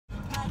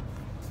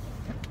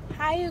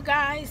Hi you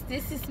guys,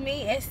 this is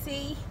me,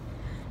 SC.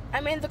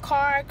 I'm in the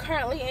car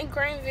currently in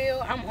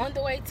Greenville. I'm on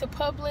the way to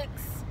Publix,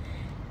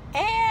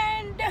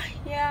 and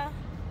yeah,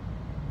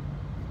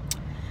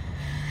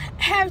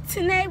 I have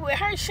Tanae with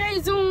her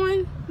shades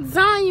on,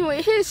 Zion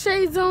with his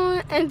shades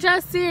on, and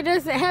Jasir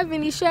doesn't have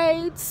any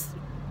shades.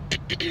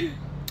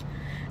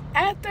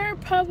 After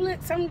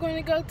Publix, I'm going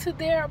to go to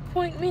their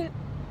appointment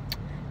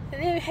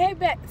and then head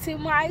back to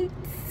my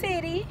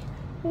city,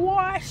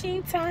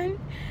 Washington.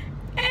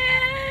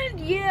 And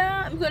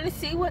yeah, I'm going to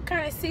see what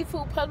kind of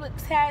seafood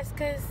Publix has,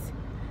 because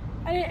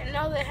I didn't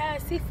know they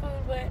had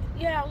seafood, but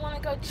yeah, I want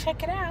to go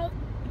check it out.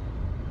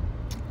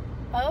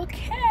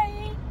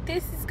 Okay,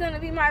 this is going to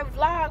be my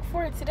vlog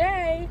for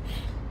today.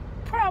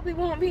 Probably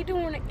won't be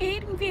doing an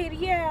eating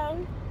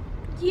video.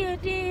 Yeah,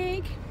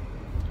 dig?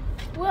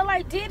 Well,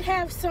 I did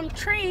have some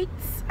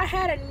treats. I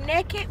had a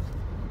naked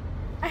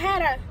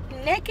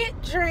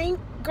drink,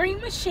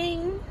 green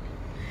machine,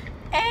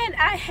 and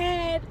I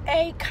had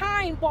a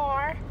kind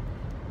bar.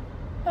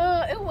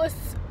 It was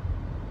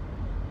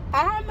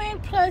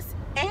almond plus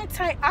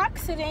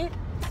antioxidant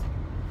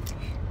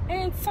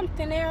and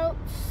something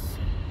else.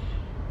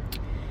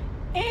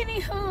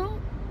 Anywho,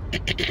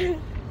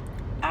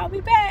 I'll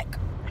be back.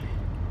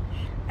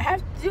 I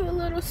have to do a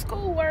little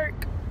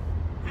schoolwork.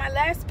 My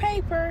last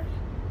paper.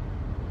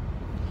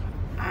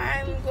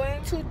 I'm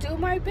going to do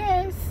my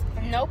best.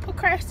 No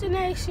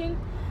procrastination.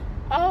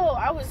 Oh,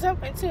 I was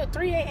up until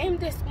 3 a.m.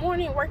 this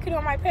morning working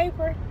on my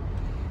paper.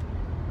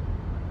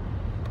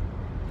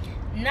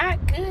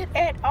 Not good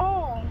at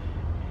all.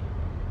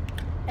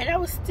 And I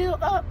was still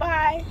up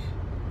by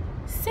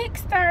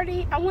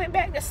 6:30. I went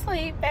back to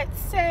sleep at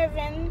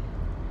 7.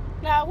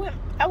 No, I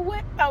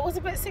was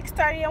up at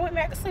 6:30. I went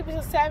back to sleep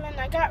until 7.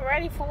 I got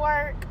ready for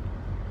work.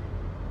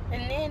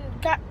 And then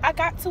I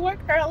got to work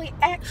early,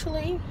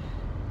 actually,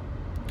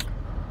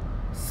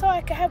 so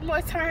I could have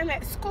more time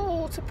at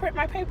school to print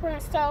my paper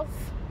and stuff.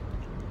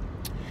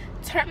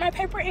 Turn my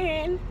paper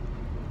in.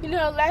 You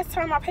know, last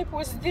time my paper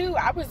was due,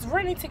 I was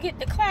running to get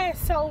to class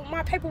so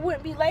my paper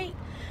wouldn't be late.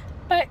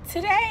 But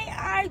today,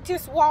 I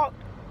just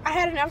walked. I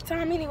had enough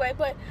time anyway,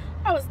 but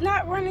I was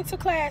not running to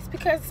class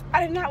because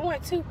I did not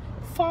want to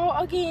fall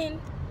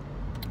again.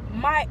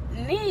 My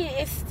knee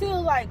is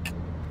still like,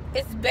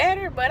 it's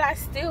better, but I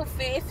still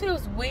feel, it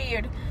feels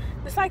weird.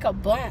 It's like a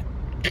bump.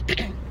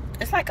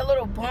 It's like a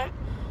little bump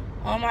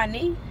on my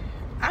knee.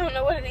 I don't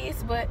know what it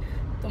is, but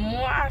the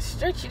more I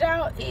stretch it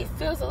out, it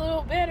feels a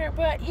little better.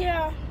 But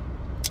yeah,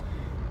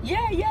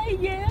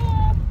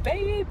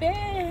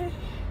 baby,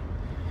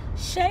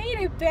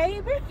 shady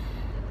baby.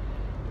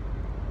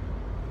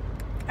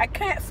 I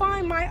can't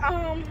find my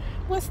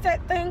what's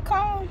that thing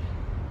called,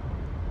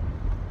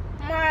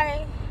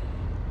 my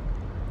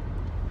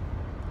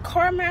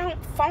car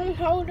mount phone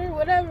holder,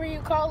 whatever you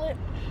call it.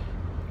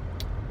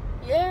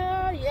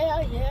 Yeah.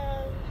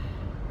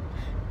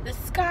 The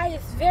sky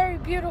is very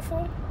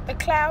beautiful. The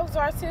clouds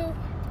are too.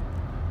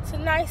 It's a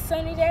nice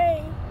sunny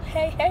day.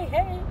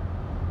 Hey.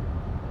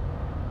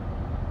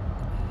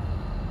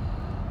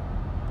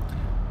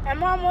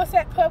 I'm almost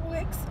at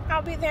Publix.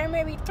 I'll be there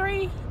maybe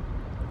 3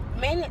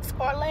 minutes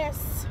or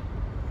less.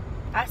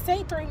 I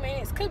say 3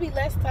 minutes. Could be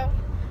less though.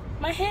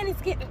 My hand is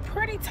getting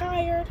pretty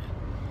tired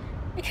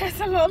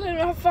because I'm holding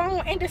my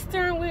phone and the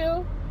steering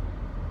wheel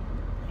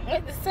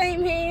with the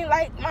same hand.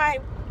 Like my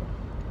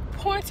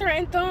pointer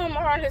and thumb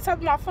are on the top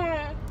of my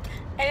phone,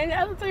 and then the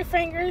other 3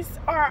 fingers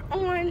are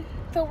on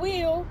the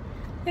wheel.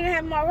 Then I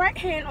have my right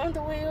hand on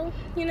the wheel,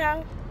 you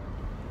know,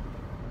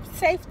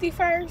 safety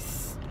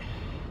first.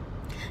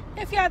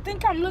 If y'all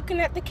think I'm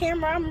looking at the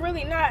camera, I'm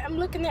really not. I'm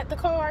looking at the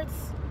cards,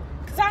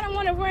 because I don't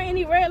want to run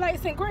any red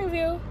lights in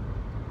Greenville.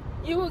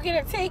 You will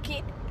get a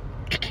ticket.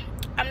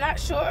 I'm not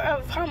sure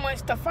of how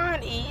much the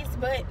fine is,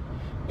 but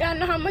y'all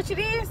know how much it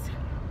is.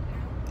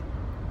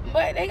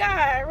 But they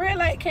got a red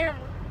light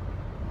camera,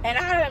 and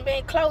I done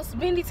been close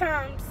many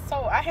times,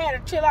 so I had to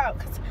chill out,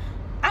 because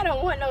I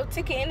don't want no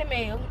ticket in the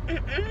mail.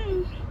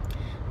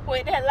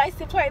 With that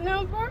license plate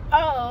number,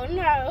 oh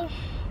no.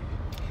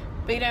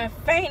 Be done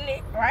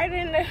fainted right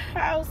in the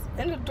house,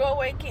 in the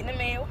doorway, getting the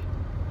mail.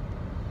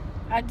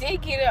 I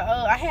did get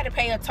I had to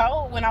pay a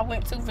toll when I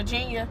went to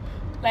Virginia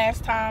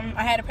last time.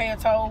 I had to pay a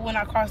toll when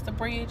I crossed the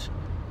bridge.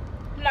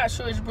 I'm not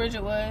sure which bridge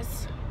it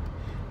was,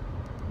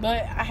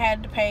 but I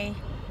had to pay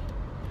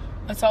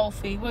a toll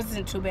fee. It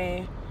wasn't too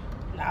bad.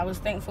 I was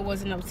thankful it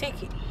wasn't no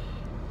ticket.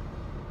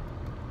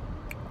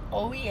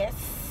 Oh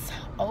yes.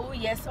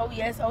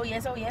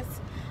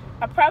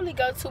 I'll probably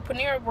go to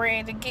Panera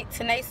Bread to get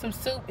Tanae some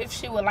soup if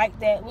she would like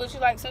that. Would you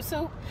like some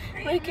soup?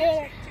 Look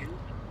at her.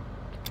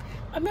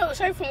 A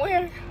milkshake from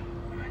where?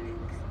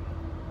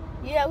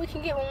 Yeah, we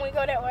can get when we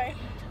go that way.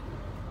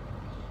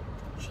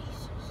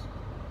 Jesus.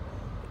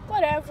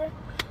 Whatever.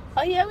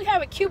 Oh yeah, we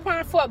have a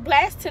coupon for a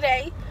blast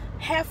today.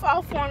 Half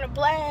off on a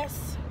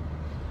blast.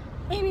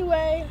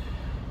 Anyway.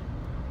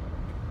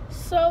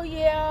 So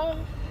yeah.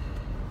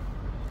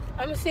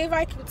 I'm gonna see if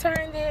I can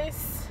turn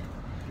this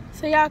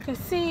so y'all can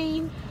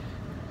see.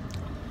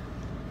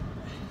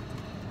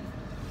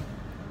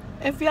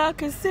 If y'all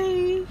can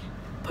see,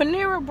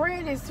 Panera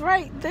bread is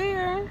right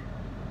there.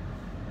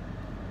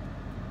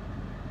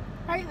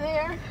 Right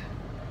there.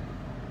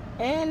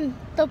 And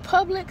the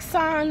Publix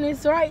sign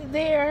is right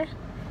there.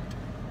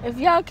 If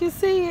y'all can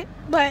see it.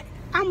 But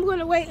I'm going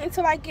to wait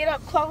until I get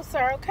up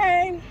closer,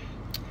 okay?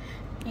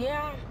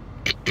 Yeah.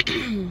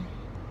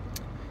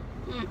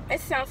 It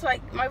sounds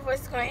like my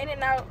voice is going in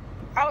and out.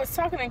 I was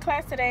talking in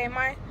class today, and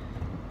my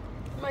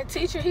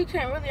teacher, he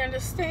couldn't really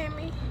understand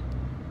me.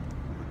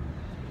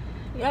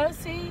 Y'all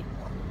see?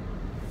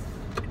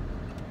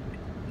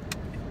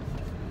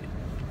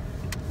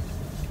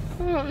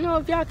 I don't know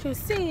if y'all can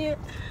see it,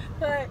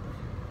 but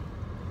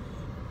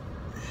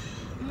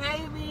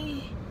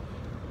maybe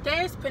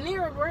there's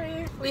Panera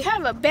bread. We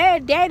have a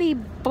Bad Daddy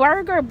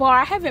burger bar.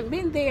 I haven't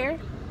been there.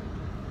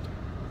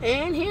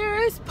 And here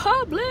is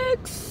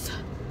Publix.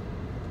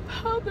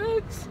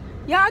 Publix.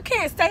 Y'all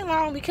can't stay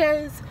long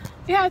because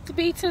we have to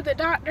be to the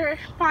doctor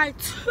by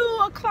 2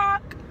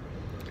 o'clock.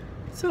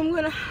 So I'm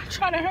gonna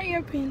try to hurry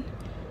up and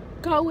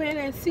go in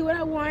and see what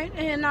I want.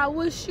 And I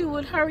wish you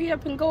would hurry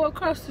up and go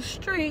across the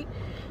street.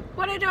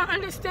 What I don't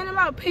understand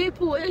about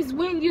people is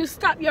when you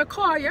stop your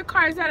car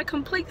is at a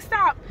complete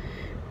stop,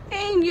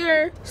 and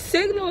you're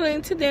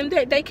signaling to them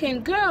that they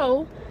can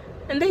go,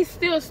 and they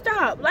still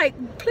stop. Like,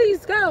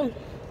 please go.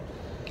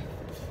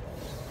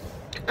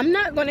 I'm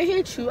not gonna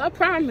hit you, I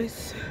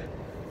promise.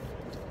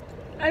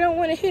 I don't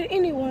want to hit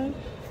anyone,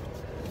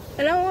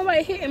 and I don't want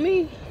nobody hitting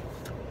me.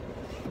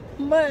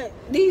 But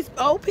these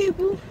old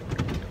people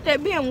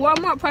that be in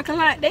Walmart parking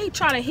lot, they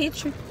try to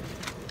hit you.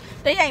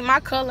 They ain't my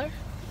color.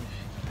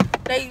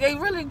 They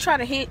really try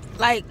to hit.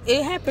 Like,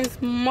 it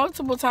happens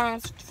multiple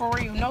times, for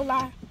real, no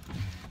lie.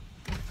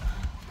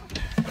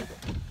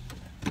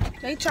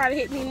 They try to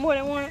hit me more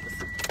than once.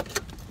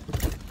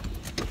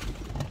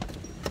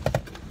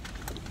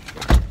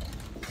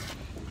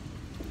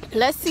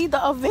 Let's see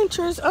the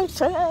adventures of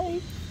today.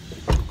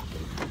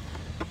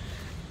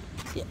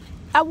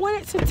 I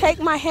wanted to take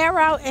my hair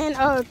out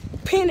and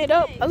pin it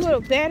up a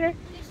little better,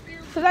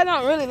 because I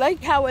don't really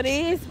like how it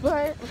is,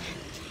 but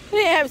I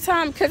didn't have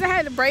time because I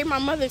had to braid my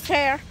mother's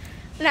hair.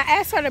 And I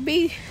asked her to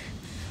be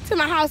to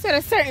my house at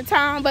a certain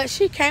time, but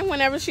she came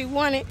whenever she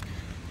wanted.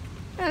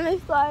 And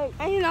it's like,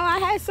 and, you know, I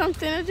had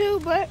something to do,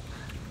 but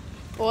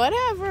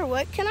whatever.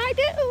 What can I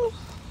do?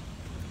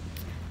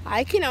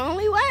 I can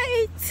only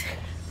wait.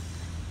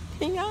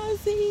 Can y'all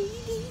see?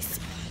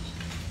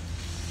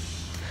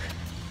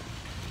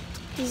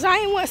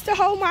 Zion wants to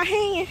hold my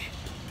hand.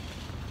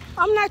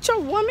 I'm not your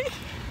woman,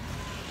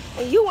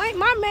 and you ain't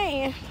my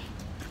man.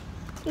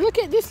 Look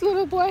at this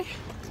little boy.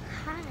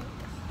 Hi.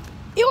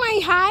 You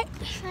ain't hot.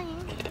 Hi.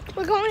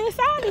 We're going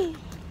inside him.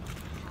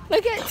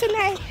 Look at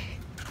Tanae.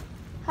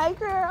 Hey,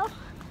 girl.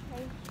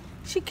 Hey.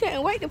 She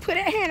couldn't wait to put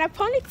her hair in a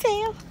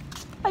ponytail.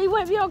 Are you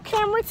want to be on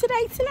camera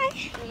today,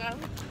 Tanae? No.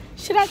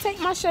 Should I take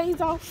my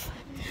shades off?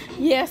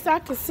 Yes, I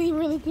can see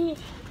really good.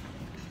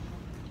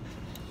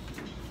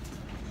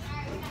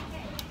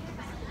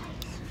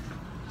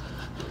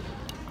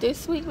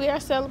 This week we are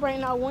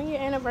celebrating our 1-year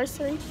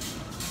anniversary.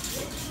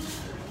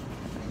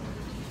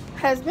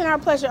 Has been our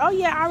pleasure. Oh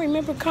yeah, I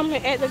remember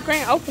coming at the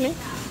grand opening,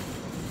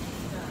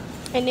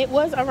 and it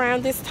was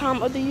around this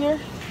time of the year.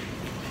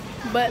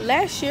 But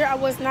last year I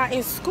was not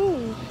in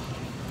school.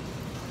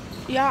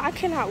 Y'all, I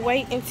cannot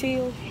wait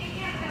until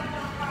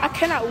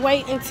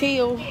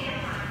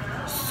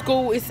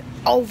school is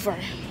over.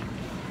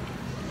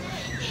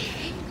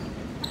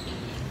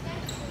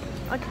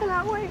 I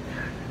cannot wait.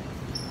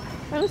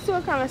 Let me see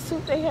what kind of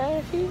soup they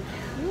have here.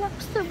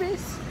 Lobster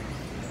bisque.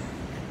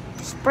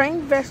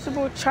 Spring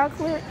vegetable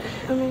chocolate.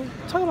 I mean,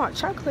 talking about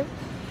chocolate.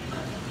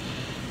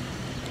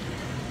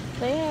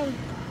 They have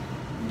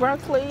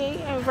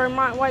broccoli and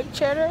Vermont white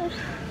cheddar,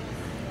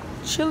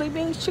 chili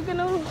beans, chicken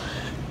noodle.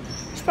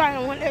 She probably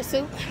don't want that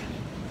soup.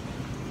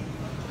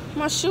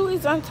 My shoe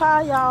is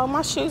untied, y'all.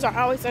 My shoes are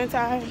always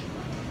untied.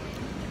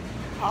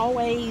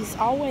 Always,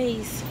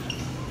 always.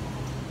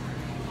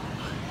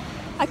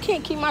 I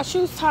can't keep my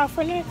shoes tied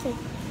for nothing.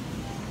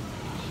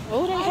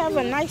 Oh, they have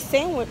a nice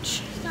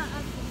sandwich.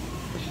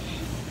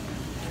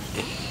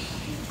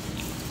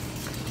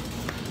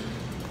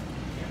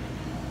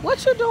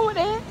 What you doing with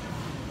that?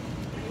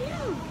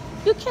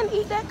 You can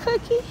eat that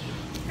cookie?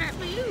 Not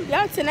for you.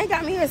 Y'all, today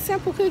got me a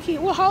simple cookie.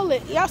 Well, hold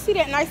it. Y'all see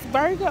that nice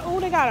burger? Oh,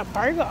 they got a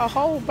burger, a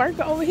whole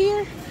burger over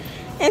here.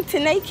 And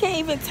Tanae can't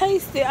even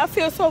taste it. I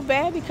feel so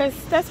bad because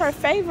that's her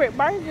favorite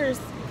burgers.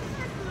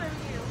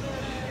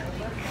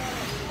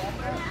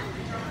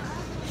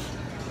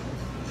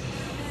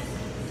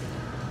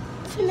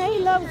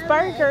 Tanae loves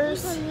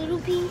burgers. A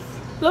little piece.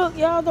 Look,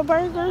 y'all, the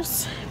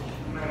burgers.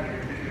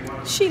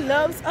 She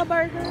loves a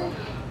burger.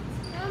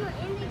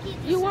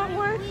 You want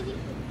one?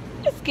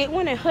 Let's get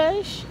one and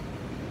hush.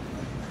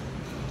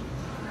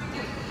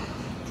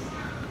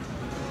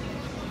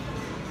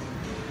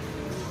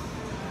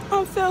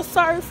 I feel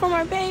sorry for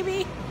my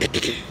baby.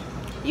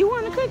 You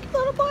want a cookie,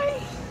 little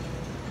boy?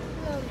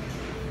 No.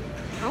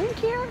 I don't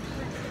care.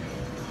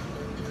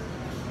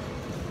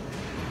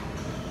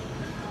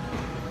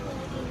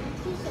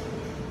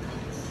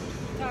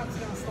 Top's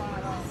gonna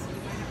slide off.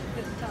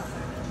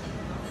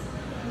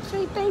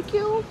 sweet. Thank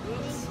you.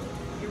 Oops.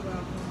 You're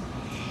welcome.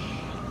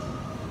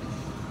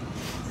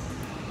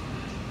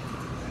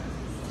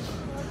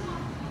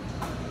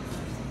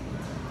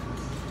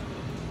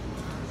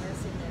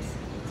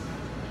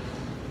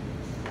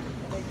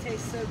 They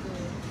taste so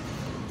good.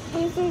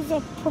 This is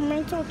a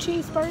pimento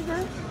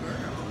cheeseburger.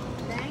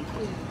 Thank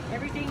you.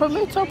 Everything.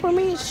 Pimento for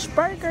me is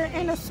burger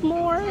and a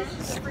s'more.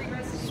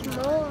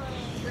 S'more.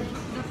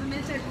 The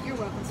pimento. You're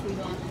welcome,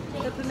 sweetheart.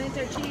 The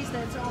pimento cheese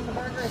that's on the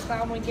burger is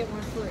buy one get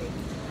one free.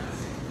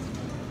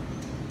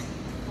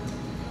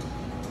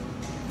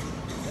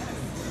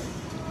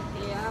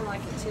 Yeah, I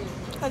like it too.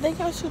 I think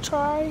I should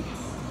try.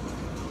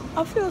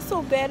 I feel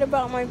so bad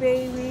about my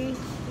baby.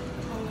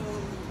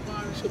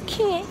 She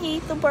can't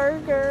eat the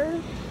burger.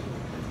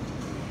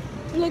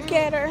 Look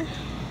at her.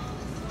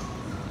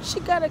 She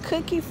got a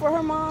cookie for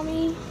her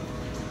mommy.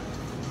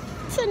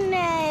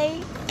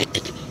 Tonight.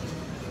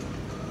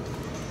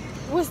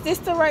 Was this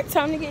the right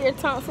time to get your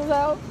tonsils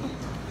out?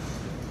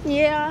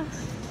 Yeah.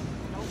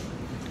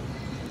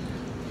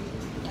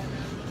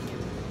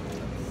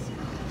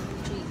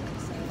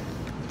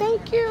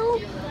 Thank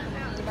you.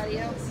 Anybody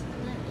else?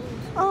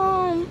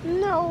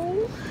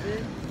 No.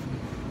 Good.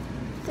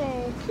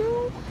 Thank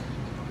you.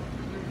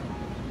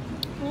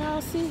 Now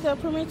see the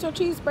pimento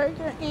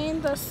cheeseburger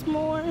and the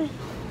s'more.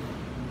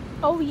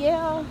 Oh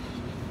yeah.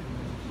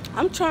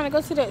 I'm trying to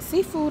go to that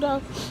seafood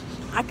though.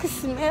 I can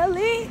smell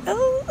it.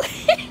 Oh.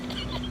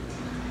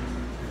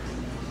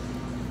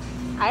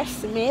 I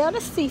smell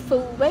the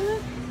seafood, baby.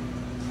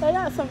 They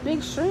got some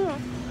big shrimp.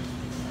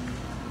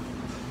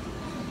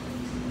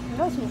 You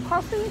got some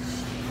crawfish.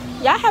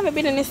 Yeah, I haven't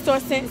been in this store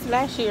since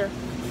last year.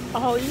 A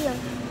whole year.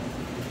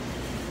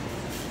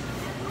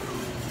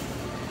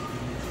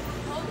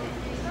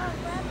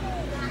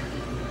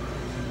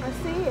 I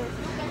see it.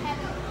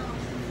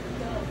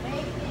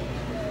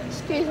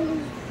 Excuse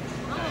me.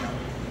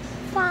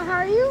 Fine, how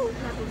are you?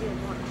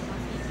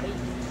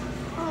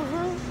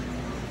 Uh-huh.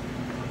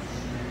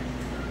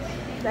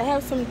 They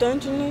have some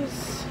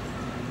Dungeness.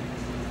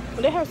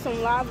 They have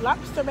some live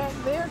lobster back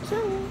there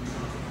too.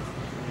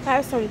 They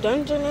have some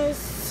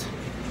Dungeness.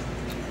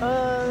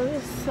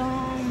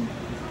 Some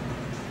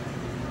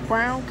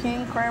brown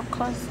king crab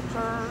clusters.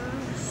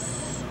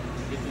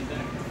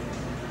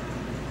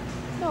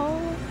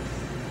 Oh,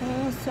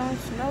 and some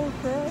snow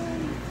crab.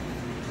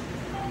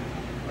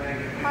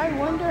 I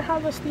wonder how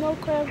the snow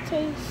crab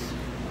tastes.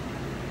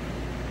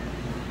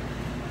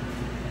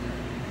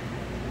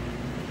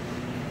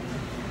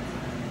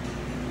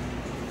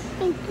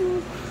 Thank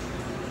you.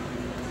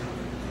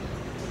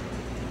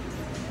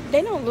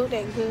 They don't look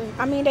that good.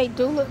 I mean, they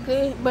do look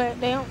good, but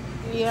they don't,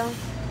 yeah.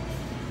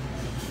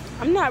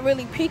 I'm not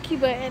really picky,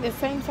 but at the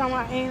same time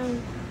I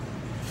am.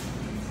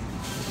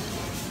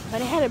 But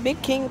they had a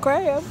big king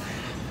crab.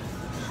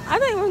 I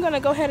think we're gonna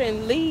go ahead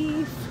and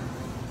leave.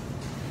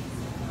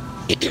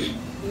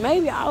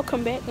 Maybe I'll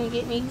come back and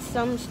get me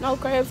some snow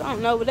crabs. I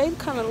don't know, but they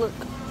kind of look.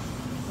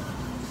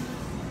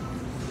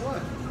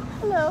 What?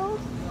 Hello.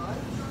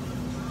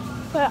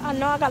 But I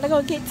know I gotta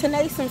go get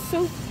Tanae some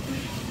soup.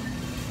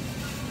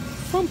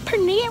 Some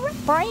Panera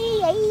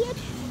bread.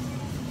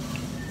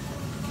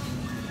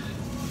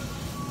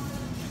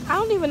 I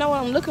don't even know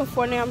what I'm looking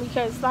for now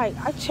because, like,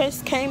 I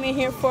just came in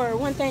here for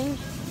one thing.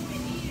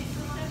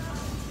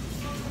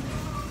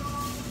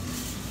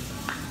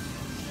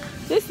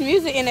 This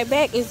music in the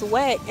back is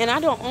whack, and I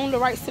don't own the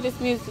rights to this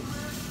music.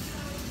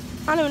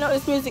 I don't even know what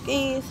this music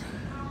is.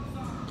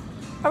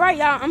 Alright,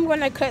 y'all, I'm going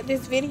to cut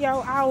this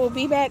video. I will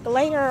be back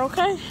later,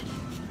 okay?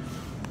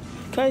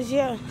 Because,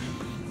 yeah.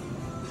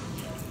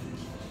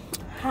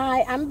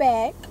 Hi, I'm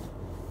back.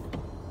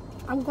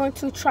 I'm going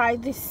to try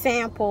this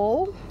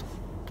sample.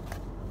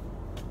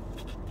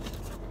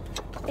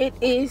 It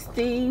is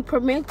the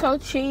pimento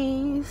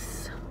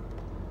cheese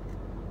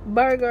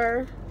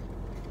burger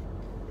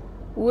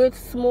with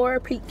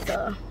s'more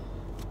pizza.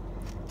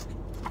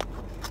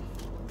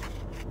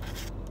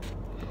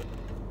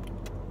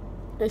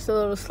 It's a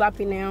little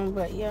sloppy now,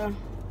 but yeah.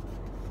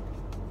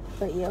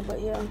 But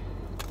yeah.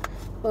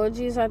 Lord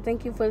Jesus, I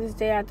thank you for this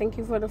day. I thank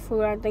you for the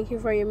food. I thank you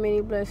for your many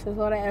blessings.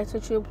 Lord, I ask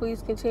that you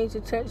please continue to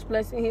touch,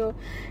 bless, and heal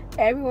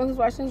everyone who's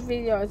watching this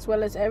video, as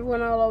well as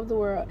everyone all over the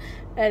world,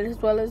 and as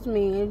well as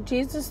me. In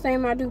Jesus'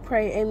 name I do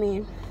pray.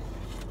 Amen.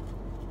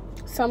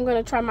 So I'm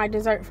going to try my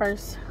dessert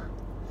first.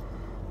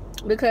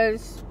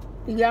 Because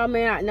y'all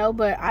may not know,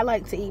 but I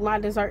like to eat my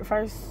dessert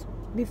first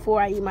before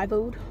I eat my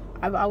food.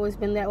 I've always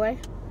been that way.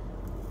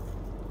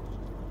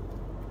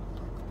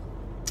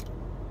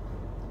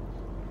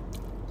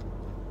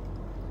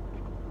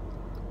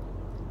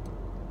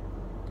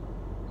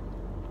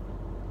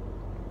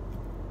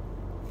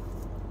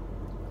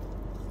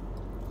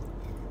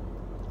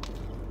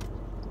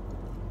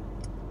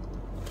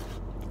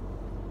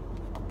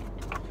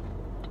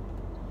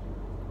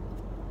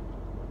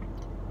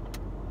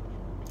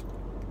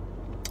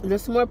 The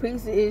s'more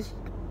pizza is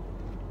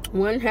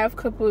 1/2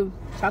 cup of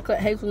chocolate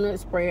hazelnut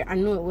spread. I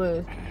knew it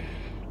was.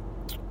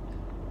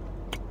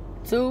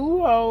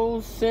 2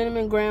 whole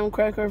cinnamon graham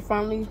cracker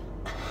finely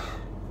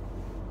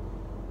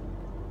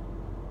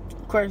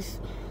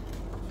crust.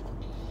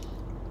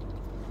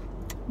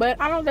 But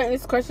I don't think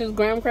this crust is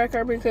graham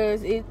cracker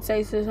because it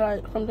tastes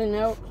like something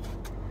else.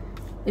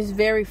 It's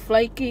very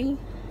flaky.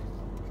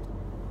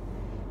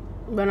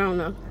 But I don't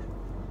know.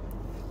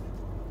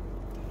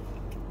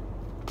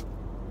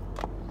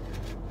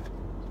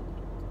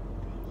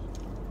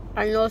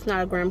 I know it's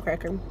not a graham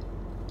cracker.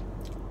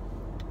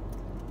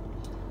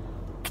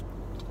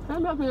 How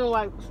about feeling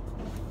like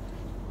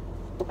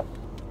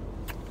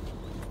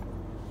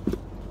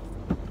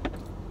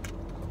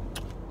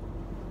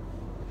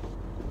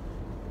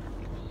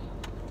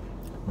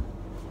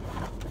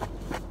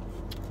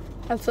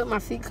I took my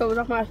seat covers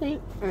off my seat,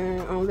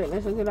 and I don't think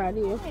that's a good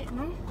idea. Wait,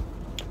 no.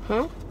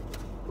 Huh?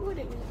 What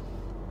is it?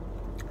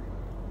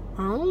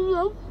 I don't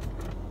know.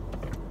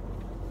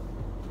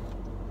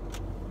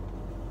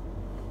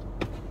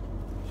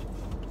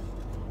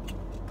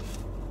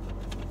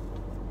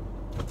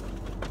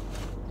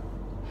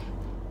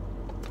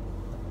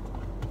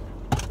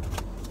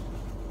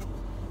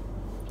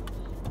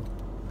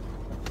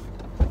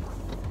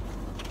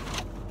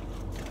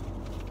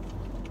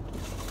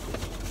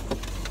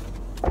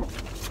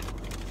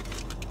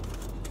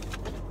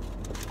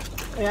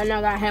 Yeah, now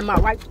I gotta have my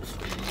wipes.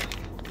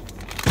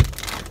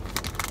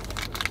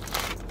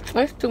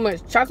 That's too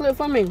much chocolate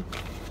for me.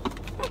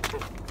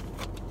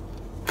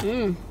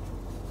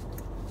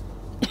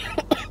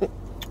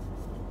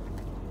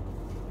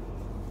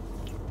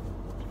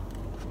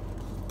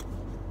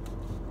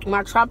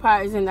 My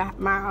tripod is in the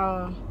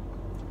my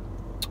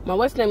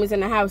what's name is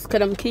in the house. Cause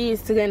them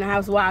kids took it in the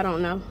house. Why I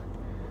don't know.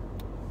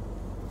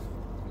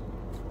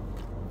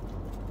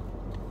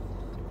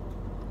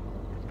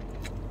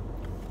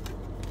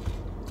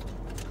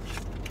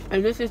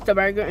 And this is the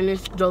burger, and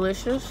it's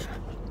delicious.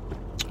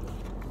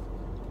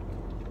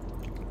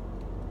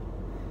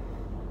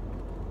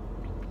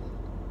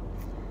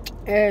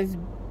 It's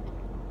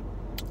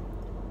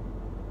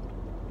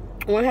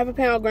 1/2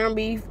 pound of ground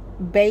beef,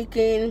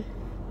 bacon,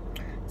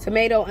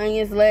 tomato,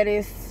 onions,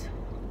 lettuce,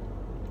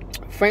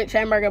 French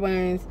hamburger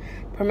buns,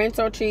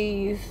 pimento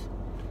cheese,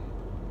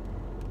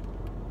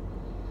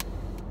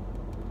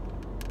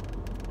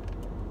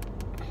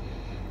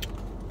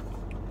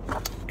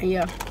 and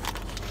yeah,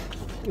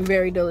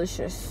 very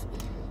delicious.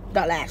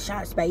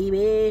 Delicious,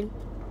 baby.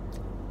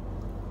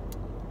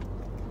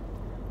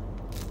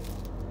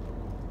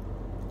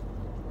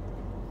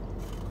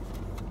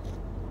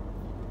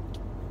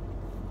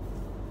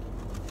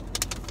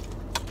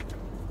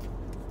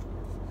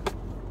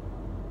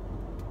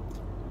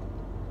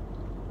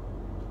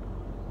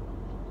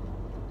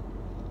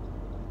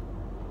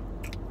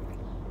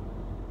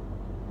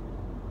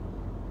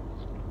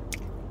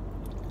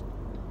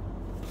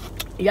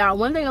 Y'all,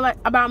 one thing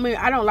about me,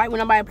 I don't like when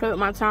nobody play with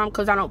my time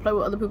because I don't play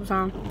with other people's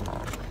time.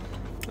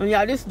 And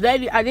y'all, this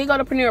lady, I did go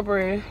to Panera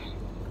Bread.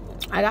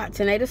 I got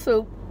tomato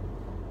soup.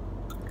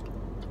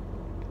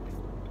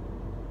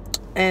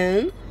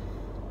 And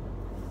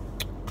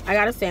I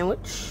got a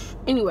sandwich.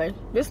 Anyway,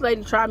 this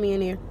lady tried me in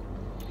there.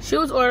 She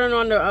was ordering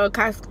on the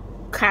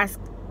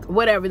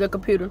whatever, the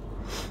computer.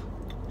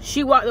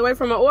 She walked away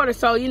from her order.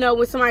 So, you know,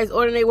 when somebody's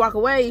ordering, they walk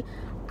away.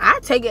 I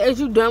take it as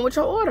you done with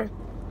your order.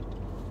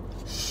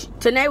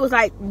 Tanae was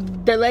like,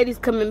 the lady's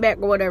coming back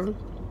or whatever.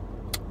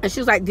 And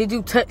she was like, did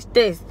you touch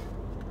this?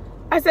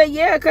 I said,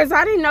 yeah, because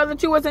I didn't know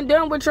that you wasn't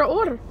done with your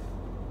order.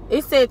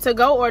 It said to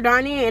go or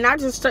dine in. And I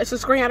just touched the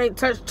screen. I didn't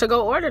touch to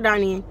go order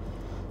dine in.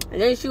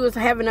 And then she was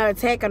having an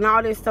attack and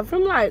all this stuff.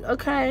 I'm like,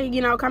 okay,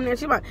 you know, come there.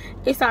 She's like,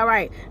 it's all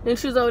right. Then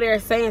she was over there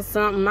saying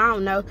something. I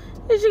don't know.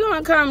 Is she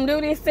going to come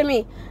do this to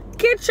me?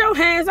 Get your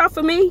hands off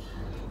of me.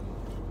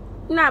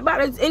 Not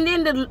about it. And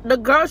then the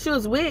girl she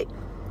was with,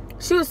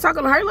 she was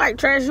talking to her like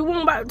trash. You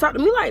weren't about to talk to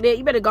me like that.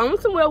 You better go on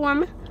somewhere,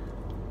 woman.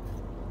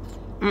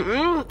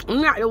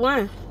 I'm not the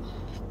one.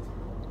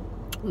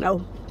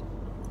 No.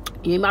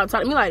 You ain't about to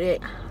talk to me like that.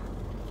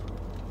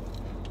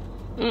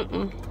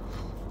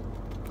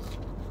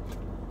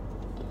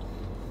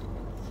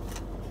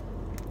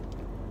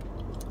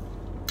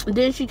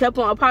 Then she kept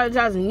on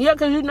apologizing. Yeah,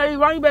 because you know you're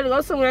wrong. You better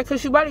go somewhere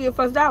because you better get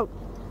fussed out.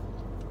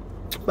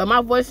 But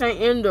my voice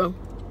ain't in there.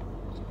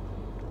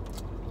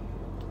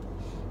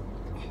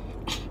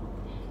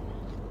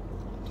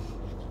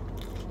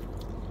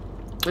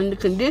 In the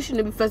condition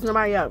to be fussing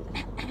somebody out.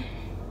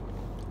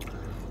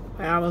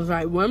 And I was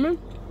like, woman,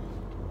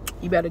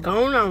 you better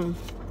go on.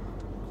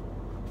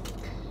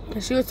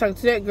 And she was talking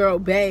to that girl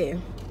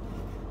bad.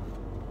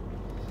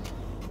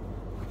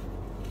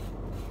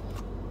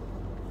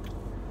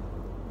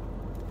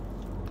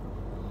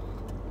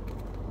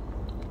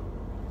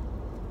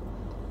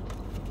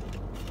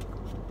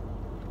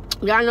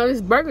 Y'all know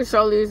this burger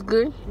surely is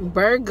good.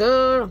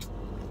 Burger.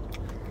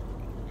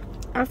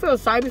 I feel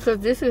sorry because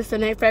this is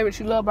Tanae's favorite.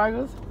 She loves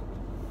burgers.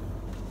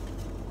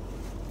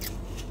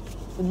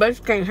 But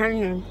she can't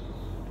hang them.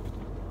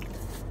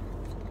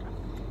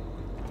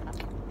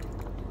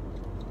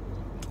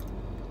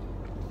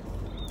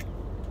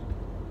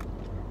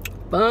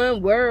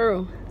 Fun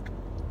world.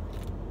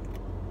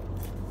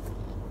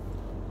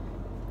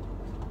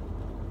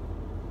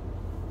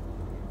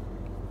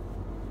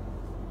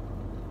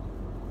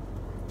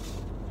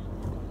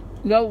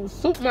 Yo,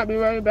 soup might be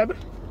ready, baby.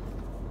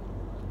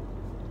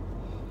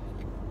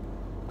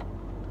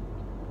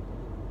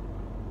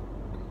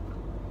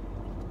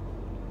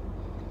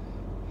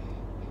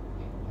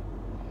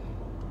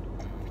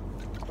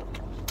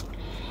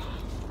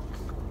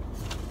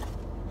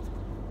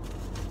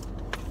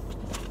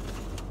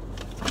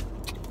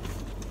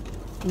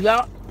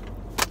 Y'all,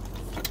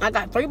 I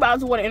got 3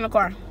 bottles of water in the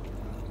car.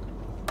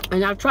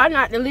 And I try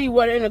not to leave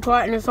water in the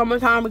car in the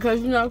summertime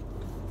because, you know,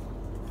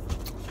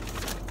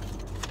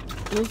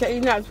 they say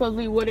you're not supposed to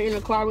leave water in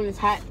the car when it's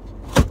hot.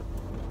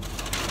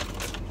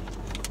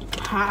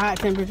 Hot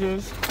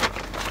temperatures.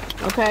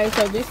 Okay,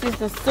 so this is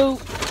the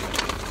soup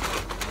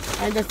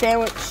and the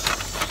sandwich.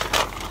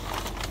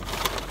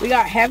 We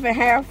got half and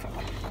half.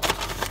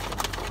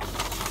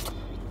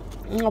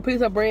 A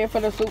piece of bread for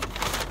the soup.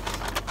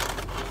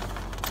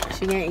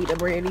 She can't eat the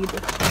bread either.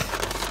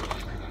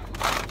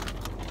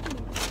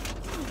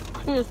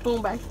 Here's a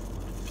spoon, babe.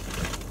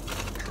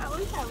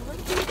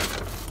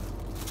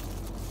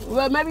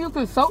 Well, maybe you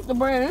can soak the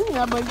bread in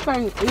there, but you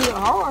can't eat it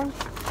hard.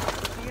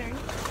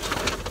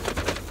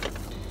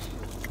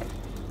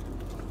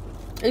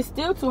 It's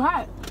still too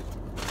hot.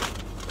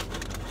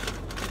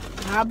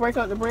 I'll break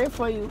up the bread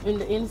for you in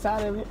the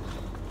inside of it.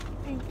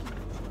 Thank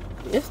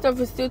you. This stuff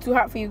is still too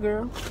hot for you,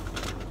 girl.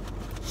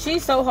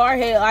 She's so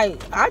hard-headed.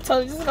 Like, I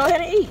told her, just go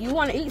ahead and eat. You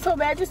want to eat so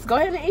bad, just go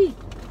ahead and eat.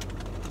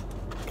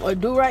 Or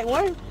do right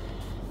one.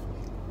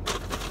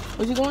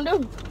 What you gonna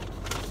do?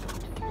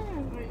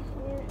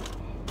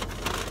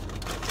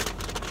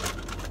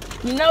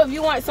 You know, if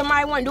you want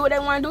somebody want to do what they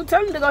want to do,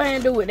 tell them to go ahead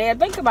and do it. They'll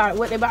think about it,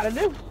 what they about to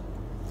do.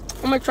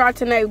 I'm gonna try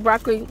tonight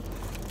broccoli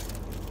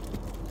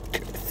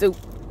soup.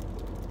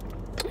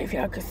 If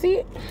y'all can see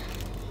it.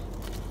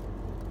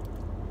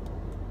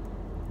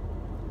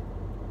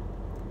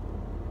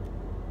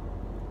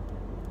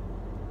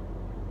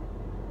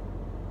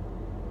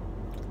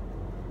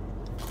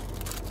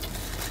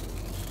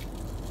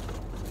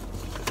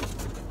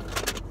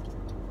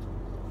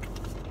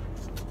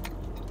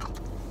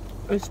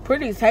 It's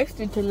pretty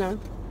tasty tonight.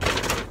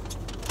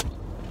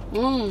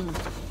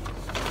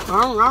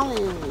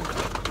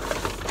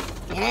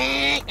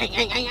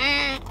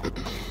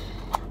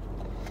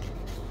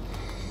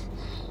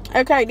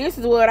 Okay, this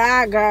is what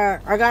I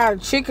got. I got a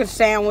chicken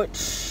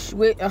sandwich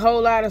with a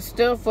whole lot of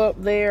stuff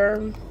up there.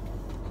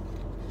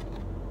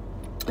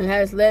 It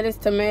has lettuce,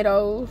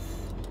 tomatoes,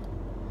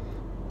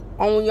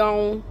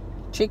 onion,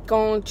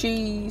 chicken,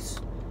 cheese,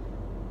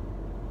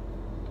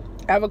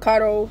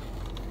 avocado.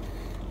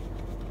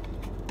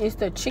 It's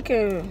the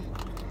chicken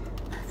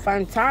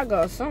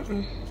fantaga or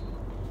something.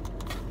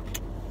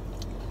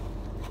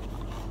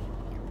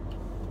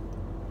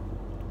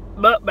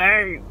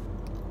 MUKBANG.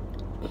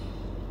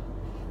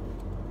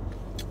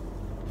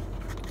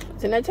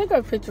 So now take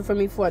a picture for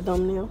me for a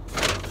thumbnail.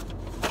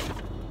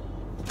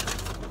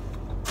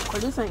 Oh,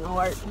 this ain't gonna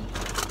work.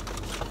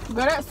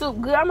 Girl, that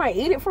soup good. I might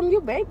eat it from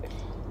you, baby.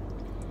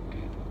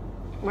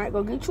 Might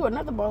go get you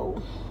another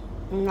bowl.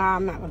 Nah,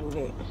 I'm not gonna do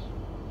that.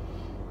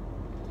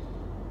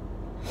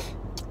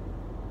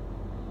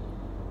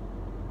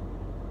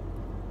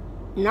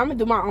 Now I'm gonna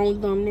do my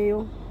own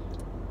thumbnail.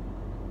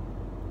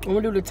 I'm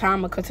gonna do the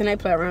timer because tonight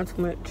play around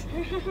too much.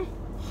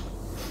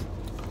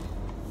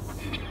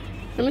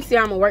 Let me see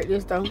how I'm gonna work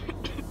this though.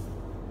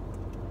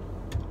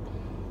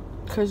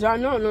 Cause y'all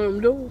know what I'm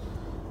doing.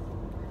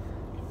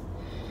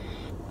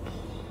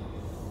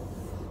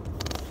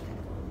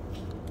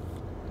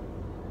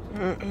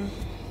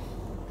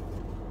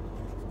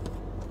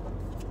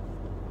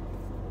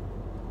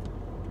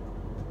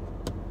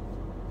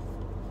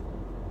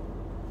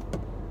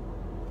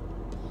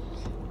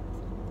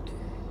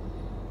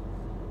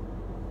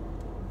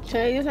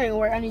 Hey, this ain't gonna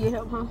work. I need your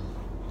help, huh?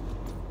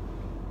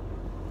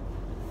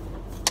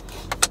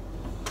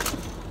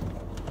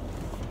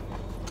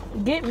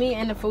 Get me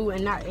in the food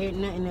and not add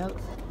nothing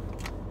else.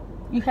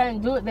 You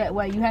can't do it that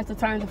way. You have to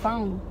turn the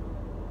phone.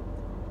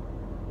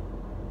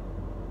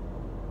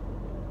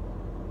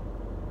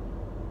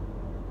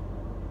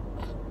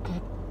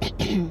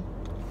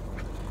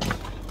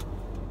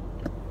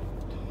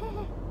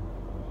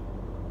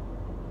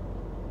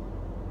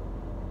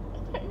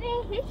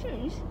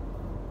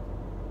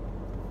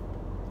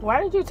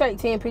 Why did you take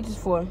 10 pictures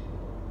for?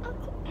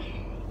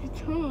 The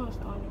tongue's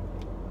on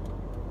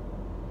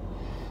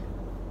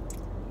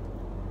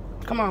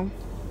it. Come on.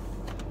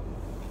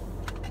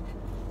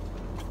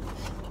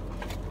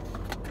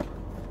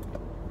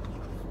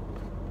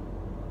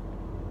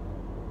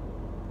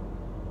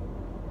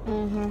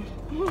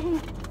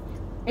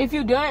 If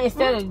you done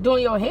instead of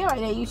doing your hair like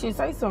that, you should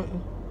say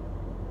something.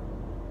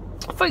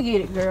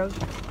 Forget it, girl.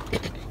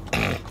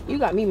 You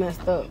got me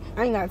messed up.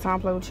 I ain't got time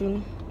to play with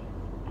you.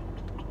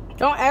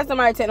 Don't ask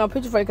somebody to take no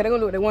picture for you, because they're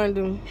going to do what they want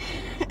to do.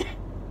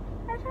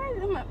 I tried to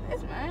do my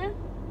best, man.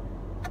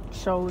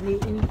 Showed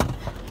it.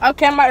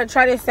 Okay, I'm about to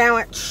try this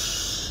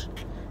sandwich.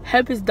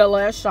 Hope it's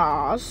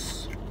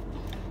delicious.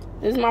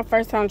 This is my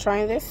first time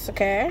trying this,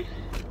 okay?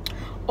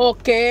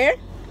 Okay.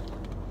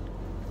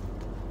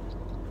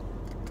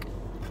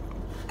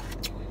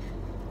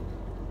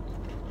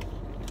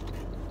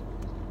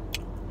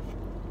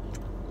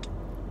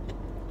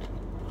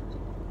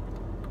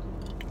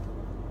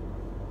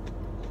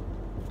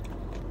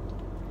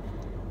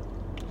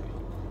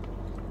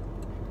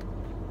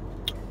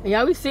 And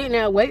y'all be sitting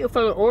there waiting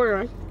for the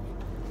order.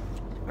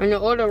 And the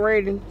order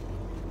ready.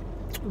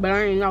 But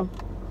I didn't know.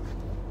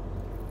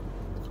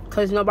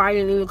 Because nobody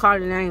didn't even call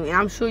the name. And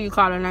I'm sure you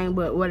called the name,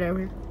 but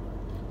whatever.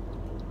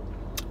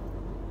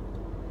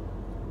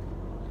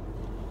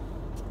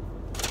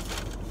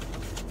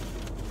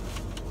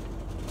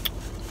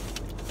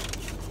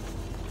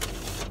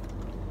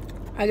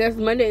 I guess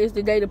Monday is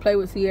the day to play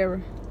with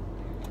Sierra.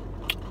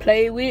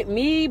 Play with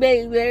me,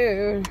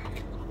 baby.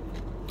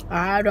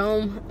 I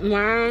don't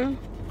mind.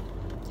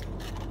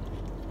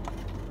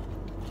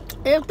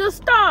 If the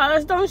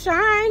stars don't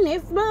shine,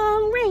 if it's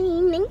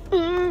raining,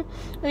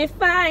 if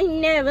I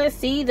never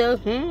see the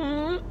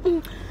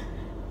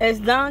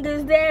as long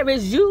as there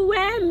is you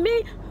and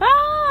me,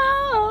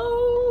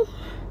 oh,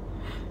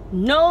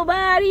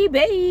 nobody,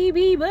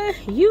 baby,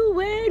 but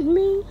you and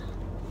me.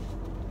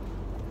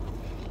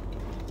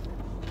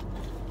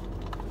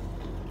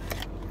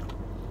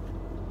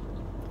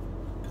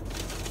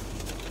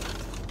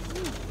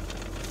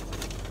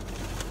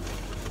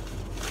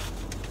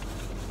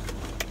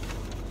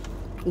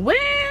 When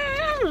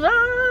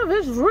love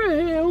is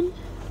real,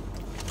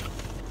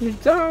 you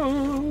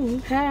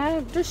don't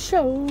have to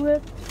show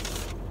it.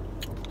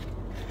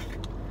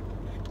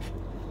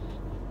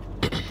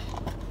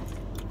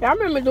 Yeah, I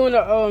remember doing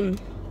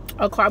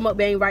a car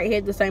mukbang right here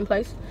at the same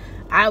place.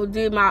 I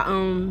did my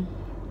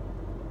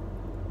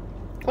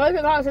what's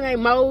it called? His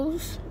name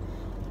Moe's.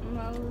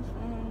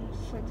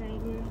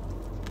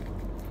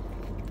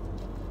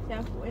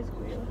 Southwest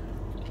Grill.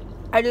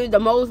 I did the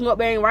Moe's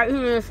mukbang right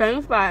here in the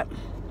same spot.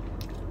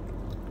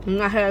 And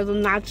I had the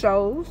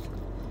nachos.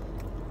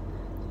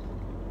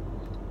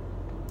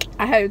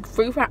 I had a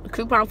free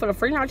coupon for the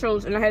free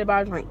nachos, and I had to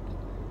buy a drink.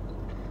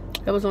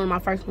 That was one of my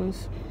first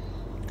ones.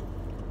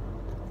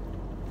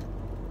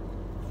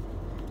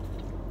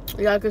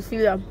 Y'all can see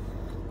the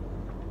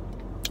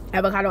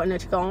avocado and the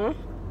chicken.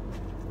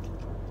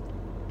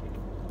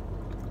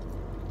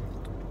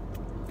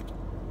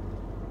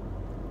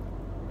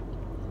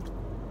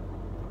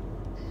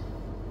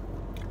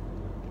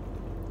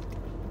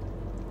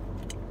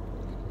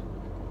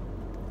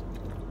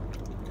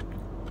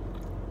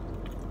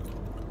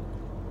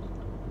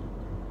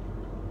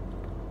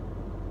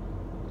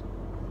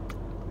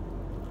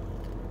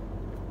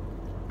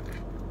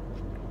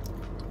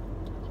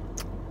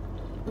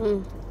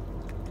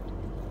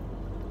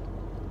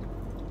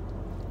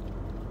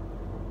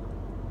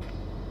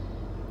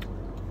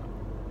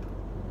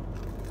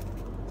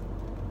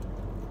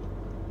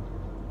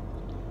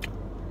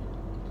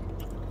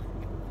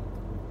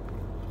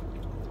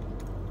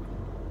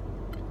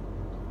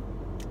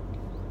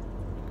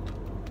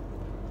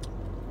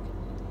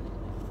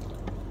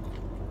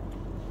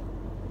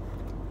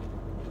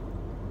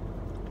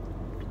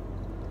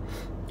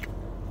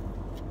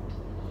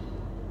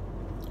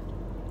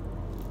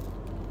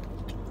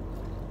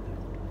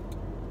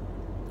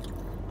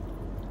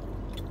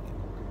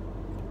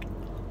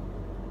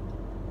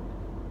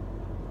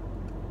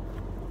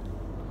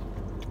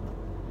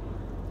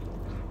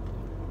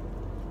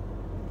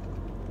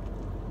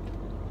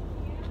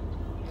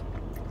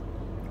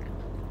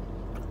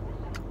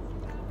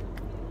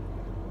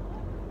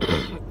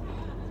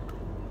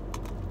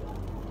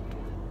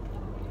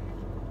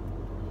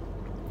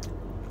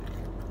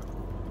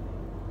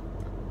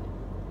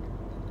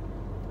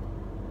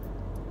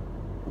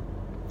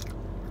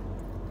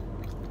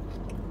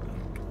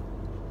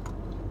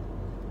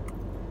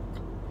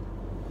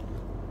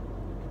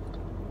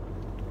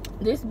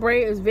 This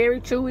bread is very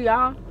chewy,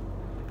 y'all.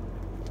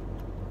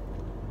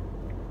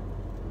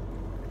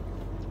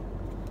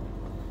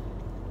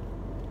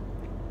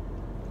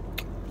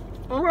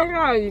 I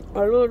got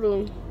a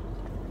little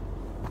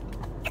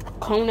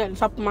cone at the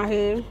top of my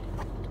head.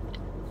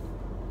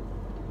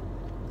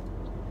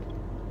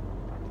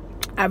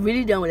 I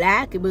really don't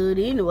like it, but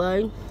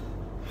anyway,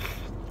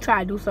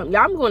 try to do something.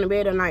 Y'all, I'm going to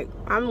bed tonight.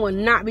 I'm going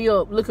to not be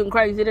up looking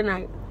crazy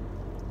tonight.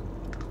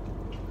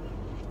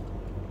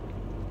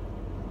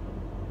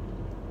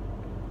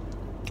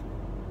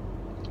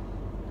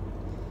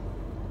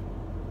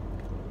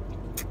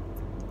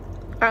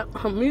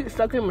 Her meat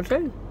stuck in my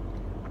teeth.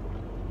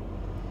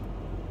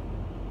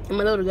 In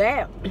my little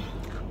gap.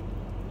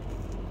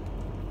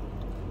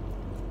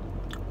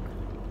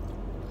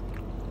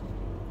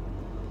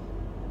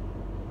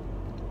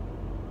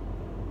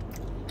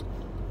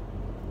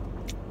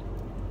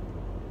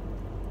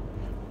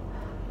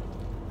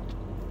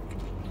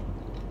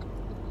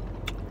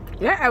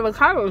 That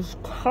avocado is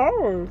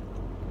cold.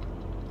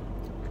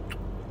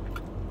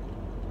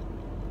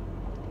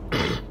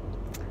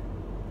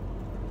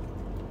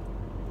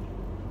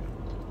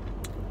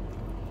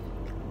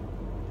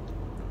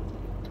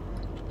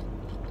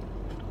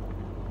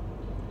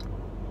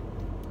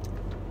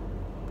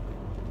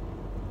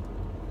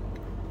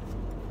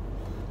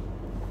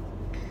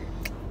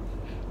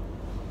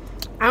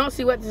 I don't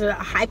see what the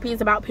hype is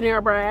about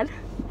Panera bread.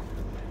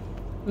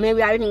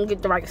 Maybe I didn't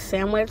get the right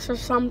sandwich or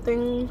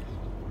something.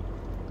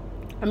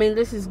 I mean,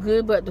 this is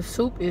good, but the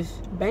soup is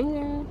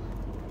banging.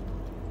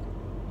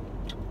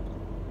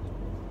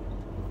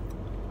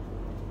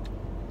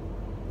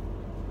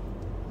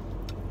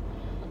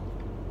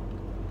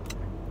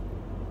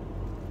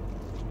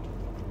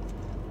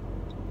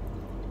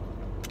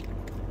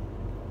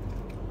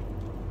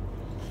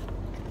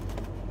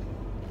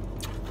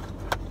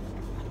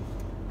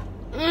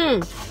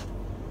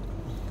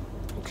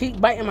 Keep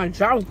biting my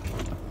jaw.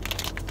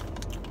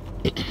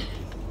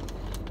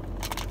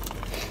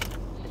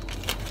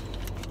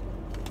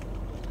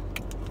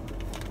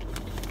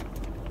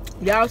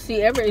 Y'all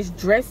see, Ever is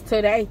dressed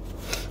today.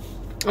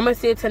 I'm gonna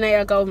see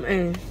Tanea go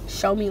and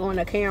show me on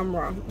the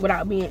camera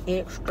without being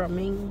extra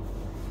mean.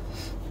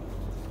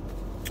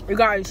 You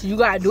gotta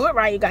do it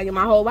right. You gotta get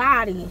my whole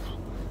body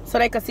so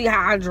they can see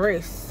how I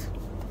dress.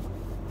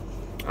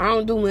 I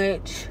don't do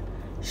much.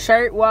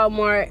 Shirt,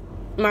 Walmart,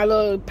 my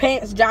little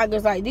pants,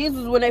 joggers. Like, these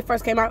was when they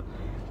first came out.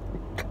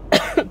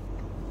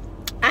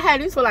 I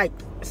had these for like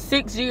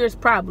 6 years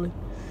probably.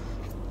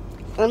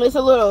 And it's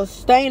a little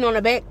stain on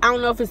the back. I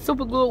don't know if it's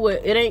super good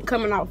with it. Ain't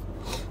coming off.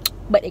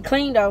 But they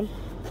clean though.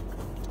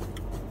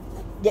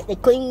 Yeah, they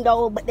clean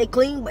though. But they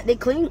clean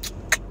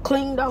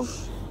though.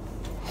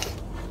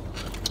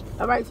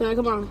 Alright, so now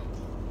come on.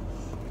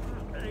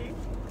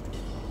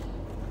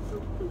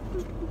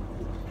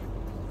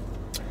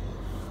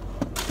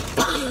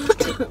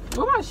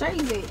 Where my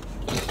shades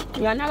at?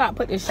 Y'all know I gotta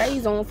put the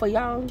shades on for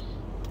y'all.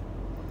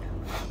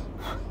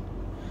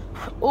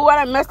 Ooh,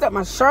 I done messed up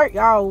my shirt,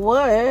 y'all.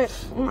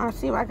 What? I'm gonna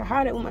see if I can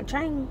hide it with my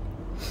chain.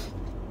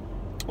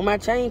 With my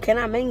chain, can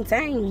I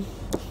maintain?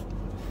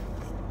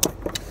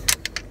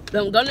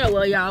 Don't go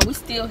nowhere, y'all. We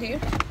still here.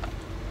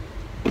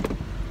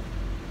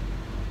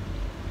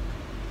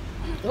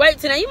 Wait,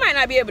 today you might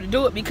not be able to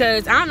do it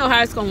because I don't know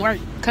how it's gonna work.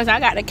 Because I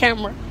got the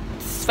camera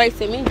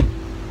facing me.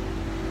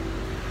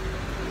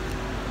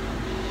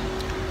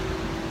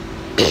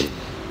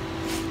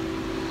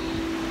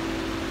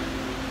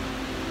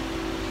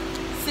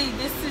 See,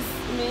 this is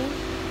me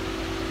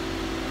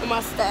and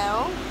my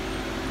style.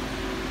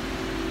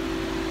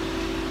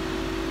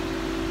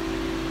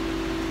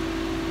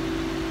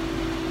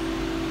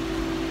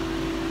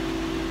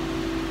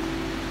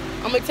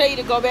 I'm gonna tell you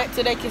to go back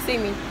till they can see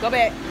me. Go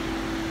back.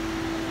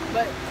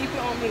 But keep it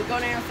on me. Go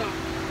down some.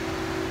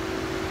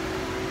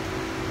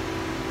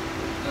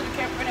 Do the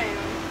camera down.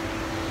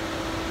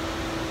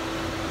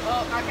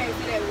 Oh, I can't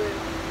see that well.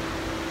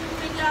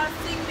 Can y'all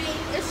see me?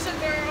 It's your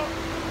girl.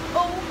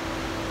 Ooh.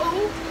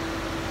 Ooh.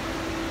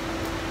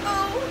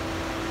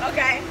 Ooh.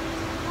 Okay.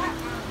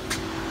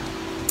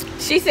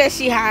 She said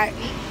she hot.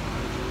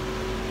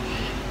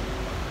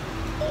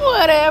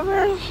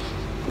 Whatever.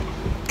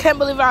 Can't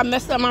believe I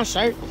messed up my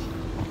shirt.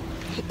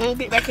 I'm gonna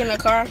get back in the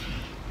car.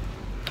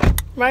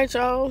 Right,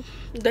 y'all.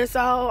 That's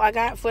all I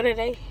got for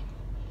today.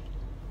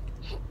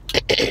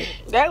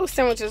 That was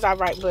sandwiches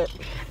alright, but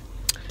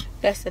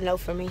that's a no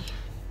for me.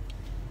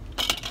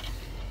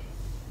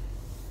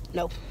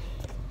 No.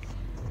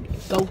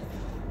 Go.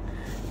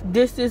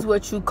 This is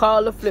what you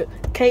call a flip.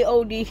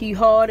 K.O.D. He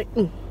hard.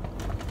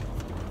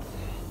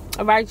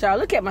 Alright, y'all.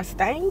 Look at my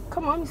stain.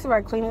 Come on, let me see if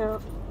I can clean it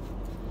up.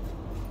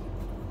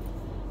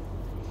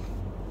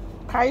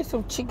 Probably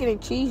some chicken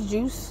and cheese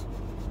juice.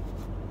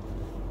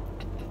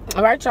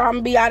 Alright, y'all. I'm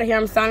gonna be out of here.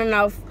 I'm signing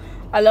off.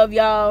 I love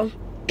y'all.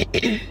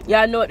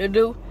 Y'all know what to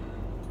do.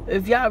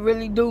 If y'all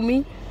really do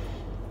me.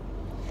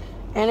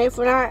 And if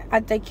not,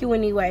 I thank you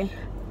anyway.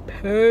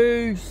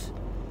 Peace.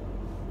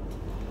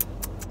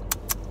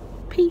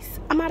 Peace.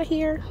 I'm out of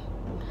here.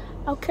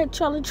 I'll catch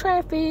y'all in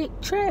traffic.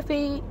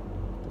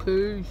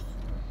 Peace.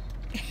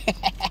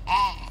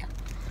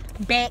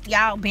 Back,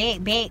 y'all. Back.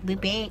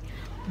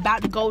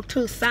 About to go to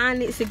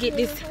Sonics to get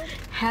this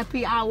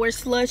happy hour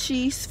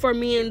slushies for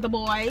me and the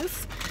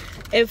boys.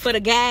 And for the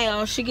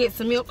gal, she gets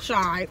a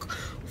milkshake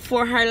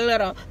for her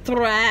little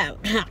throat.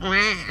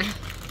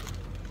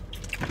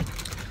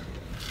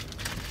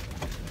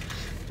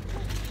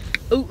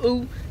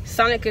 Ooh.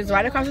 Sonic is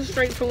right across the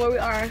street from where we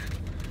are.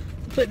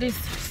 Put this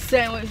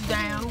sandwich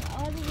down.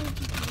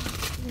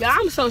 Yeah,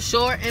 I'm so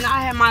short, and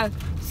I have my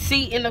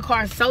seat in the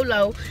car so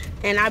low,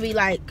 and I be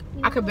like,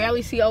 I could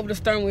barely see over the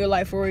steering wheel,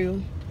 like, for real.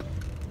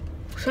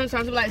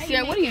 Sometimes I'm like,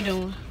 Sierra, what are you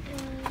doing?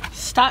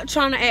 Stop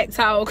trying to act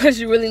tall, because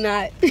you're really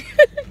not.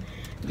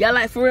 Y'all,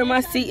 like, for real,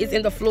 my seat is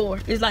in the floor.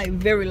 It's, like,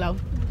 very low.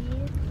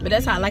 But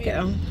that's how I like it,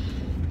 though.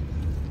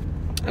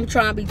 I'm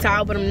trying to be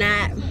tall, but I'm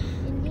not.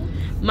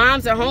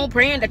 Moms at home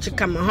praying that you're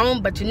coming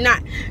home, but you're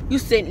not. You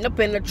sitting up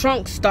in the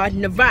trunk,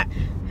 starting to rot.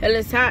 Hell,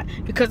 it's hot,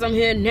 because I'm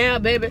here now,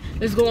 baby.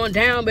 It's going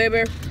down,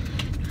 baby.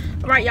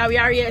 All right, y'all, we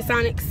already at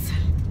Sonic's.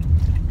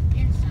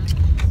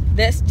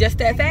 That's just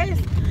that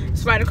fast.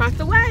 It's right across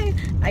the way.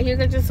 You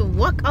can just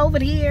walk over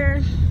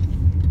here.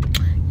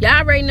 Y'all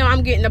already know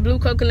I'm getting the blue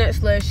coconut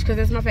slush because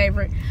it's my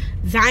favorite.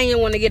 Zion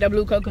want to get a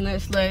blue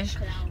coconut slush.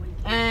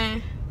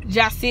 And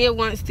Jacir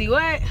wants the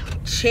what?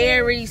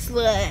 Cherry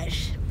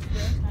slush.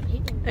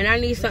 And I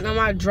need something on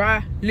my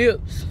dry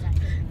lips.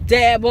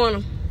 Dab on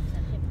them.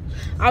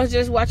 I was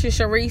just watching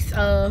Sharice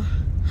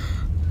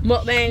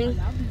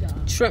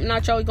MUKBANG shrimp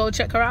nacho. Go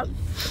check her out.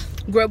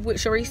 Grub with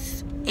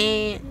Sharice.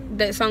 And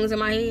that song's in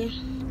my head.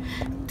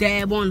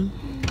 Dab on them.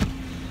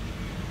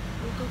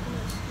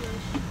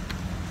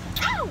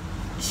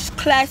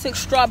 Classic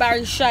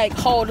strawberry shake.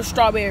 Hold the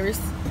strawberries.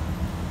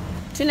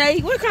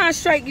 Janae, what kind of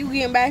shake you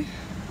getting back?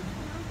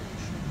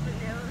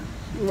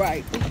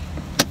 Right.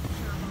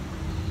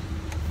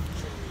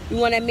 You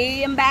want a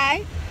medium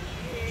bag?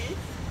 Yes.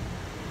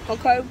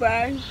 Okay,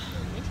 bag.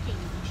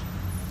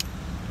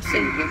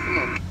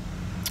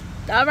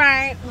 All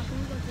right.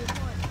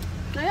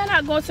 No, you're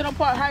not going to the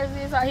park. How is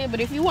this out here?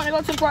 But if you want to go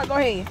to the park, go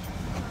ahead.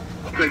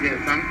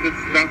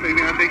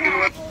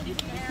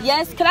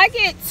 Yes, could I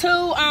get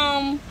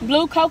 2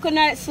 blue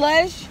coconut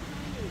slush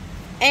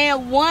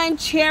and 1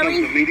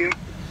 cherry? Medium?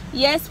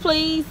 Yes,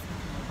 please.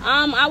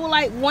 I would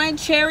like 1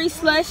 cherry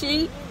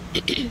slushy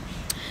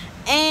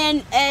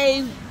and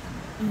a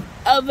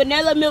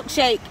vanilla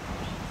milkshake.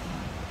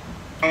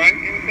 All right,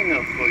 anything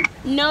else, please?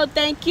 No,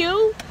 thank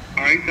you.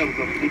 All right, that was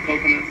a blue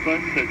coconut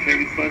slush, a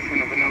cherry slush,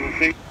 and a vanilla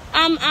shake.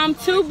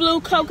 2 blue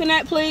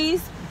coconut,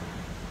 please.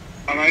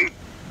 All right.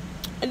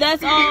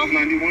 That's all.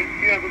 91.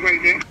 You have a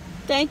great day.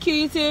 Thank you,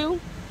 you too.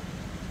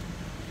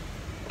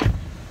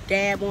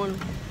 Dab on him.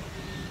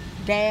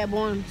 Dab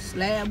on him.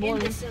 Slab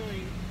on him.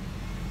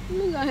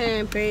 Let me go ahead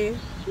and pay.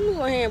 Let me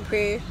go ahead and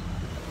pay.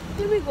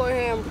 Let me go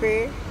ahead and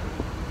pay.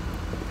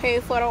 Pay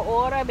for the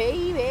order,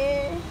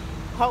 baby.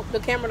 Hope the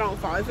camera don't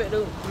fall. If it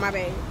do, my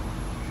bad.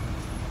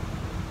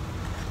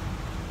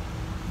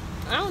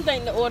 I don't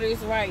think the order is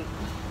right.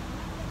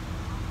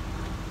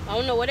 I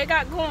don't know what they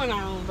got going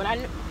on, but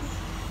I'm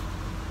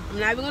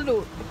not even gonna do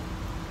it.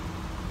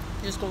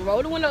 Just gonna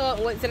roll the window up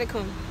and wait till they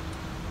come.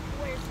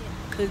 Where is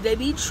it? Cause they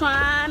be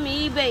trying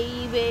me,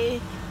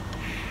 baby.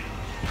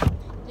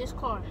 This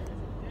car.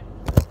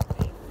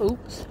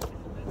 Oops.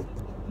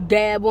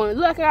 Dab on it.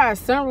 Look, I got a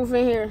sunroof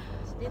in here.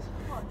 This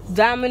car.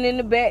 Diamond in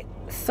the back.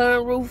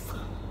 Sunroof.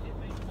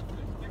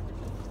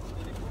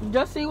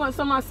 Just so you want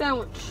some of my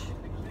sandwich?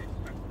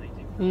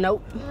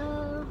 Nope.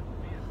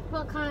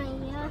 What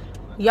kind, yeah?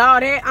 Y'all,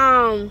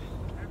 that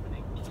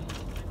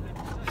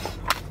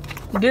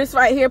this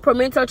right here,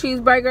 pimento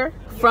cheeseburger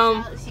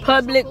from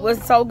Publix was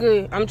so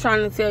good. I'm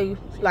trying to tell you,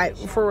 like,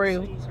 for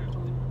real.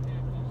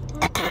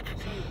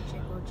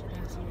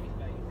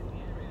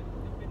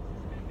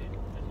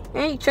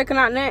 Ain't checking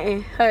out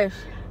nothing. Hush.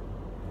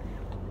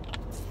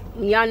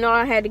 Y'all know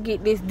I had to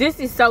get this. This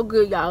is so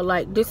good, y'all.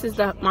 Like, this is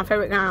my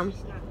favorite kind.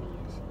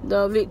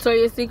 The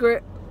Victoria's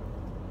Secret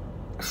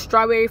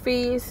strawberry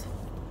fizz.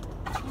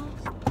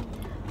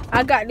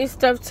 I got this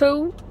stuff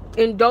too,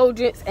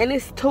 indulgence, and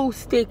it's too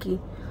sticky.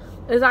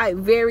 It's like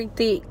very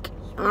thick.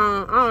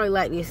 I don't really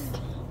like this.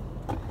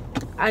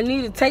 I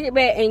need to take it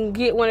back and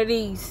get one of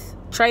these.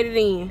 Trade it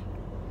in.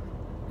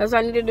 That's what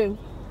I need to do.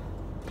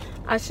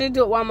 I should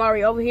do it while I'm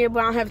already over here, but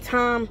I don't have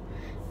time.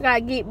 I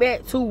gotta get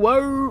back to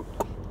work.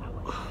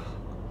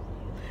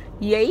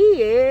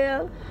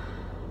 Yeah.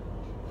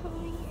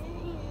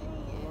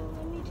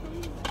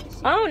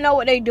 I don't know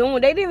what they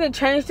doing. They didn't even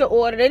change the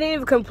order. They didn't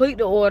even complete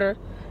the order.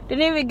 They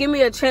didn't even give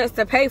me a chance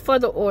to pay for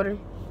the order.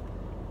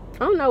 I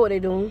don't know what they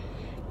doing.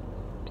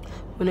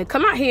 When they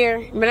come out here,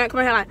 when they come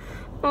out here like,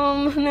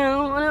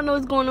 no, I don't know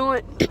what's going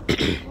on.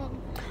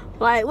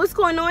 Like, what's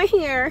going on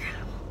here?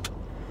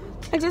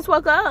 I just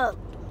woke up.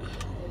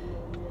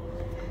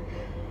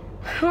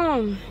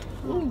 Let me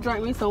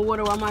drink me some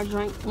water while my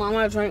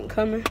drink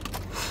coming.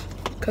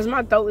 Cause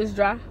my throat is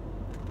dry.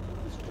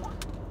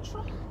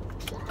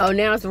 Oh,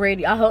 now it's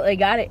ready. I hope they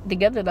got it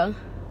together though.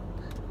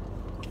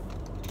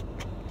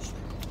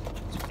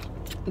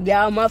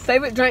 Y'all, my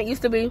favorite drink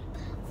used to be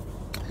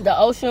the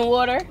ocean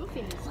water.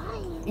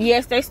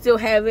 Yes, they still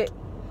have it.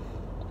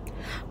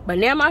 But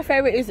now my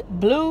favorite is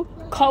blue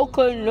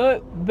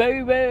coconut,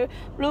 baby.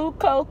 Blue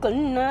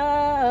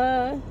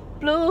coconut.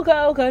 Blue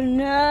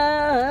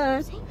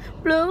coconut.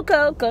 Blue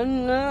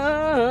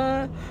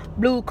coconut.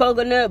 Blue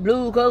coconut.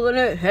 Blue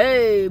coconut.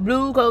 Hey,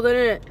 blue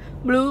coconut.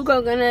 Blue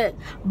coconut.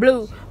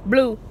 Blue,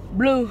 blue,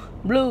 blue,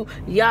 blue.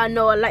 Y'all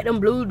know I like them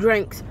blue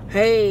drinks.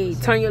 Hey,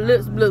 turn your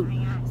lips blue.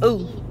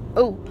 Ooh,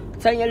 ooh.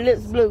 Turn your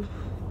lips blue.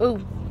 Ooh,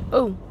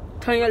 ooh.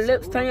 Turn your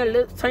lips, turn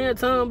your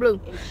tongue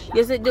blue.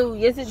 Yes it do,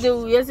 yes it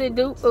do, yes it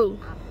do. Ooh.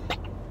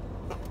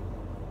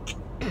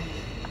 I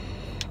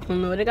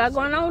don't know what they got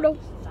going on though.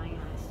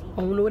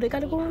 I don't know what they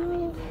got going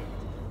on.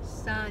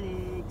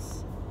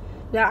 Sonics.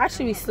 Yeah, I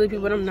should be sleepy,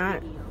 but I'm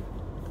not.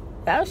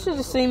 Y'all should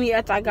have seen me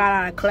after I got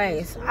out of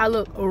class. I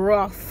look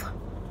rough.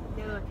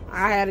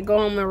 I had to go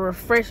home and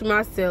refresh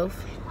myself.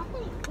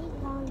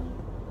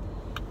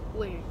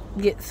 Where?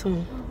 Get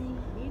some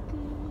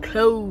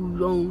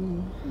clothes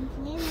on.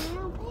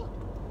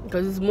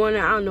 Because this morning,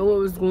 I don't know what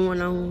was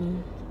going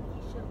on.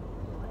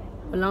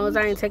 As long as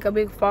I didn't take a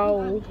big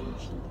fall.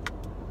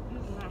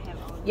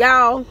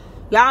 Y'all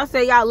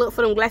say y'all look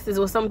for them glasses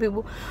with some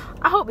people.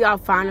 I hope y'all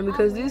find them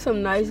because these are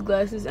some nice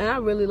glasses and I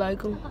really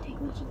like them.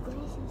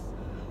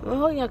 I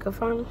hope y'all can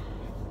find them.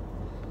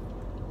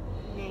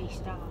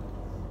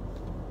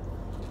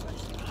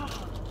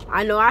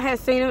 I know I had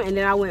seen them and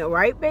then I went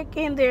right back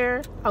in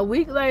there a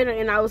week later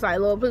and I was like,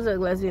 Lord, put the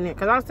glasses in there.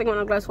 Because I was thinking on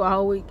the glasses for a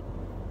whole week.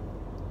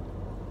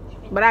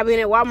 But I've been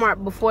at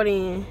Walmart before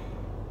then.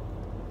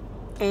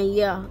 And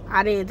yeah,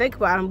 I didn't think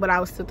about them, but I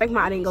was still thinking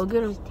about I didn't go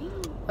get them.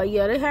 But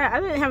yeah, I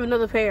didn't have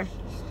another pair.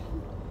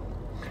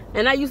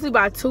 And I usually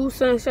buy 2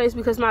 sunshades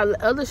because my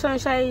other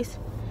sunshades,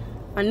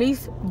 my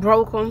niece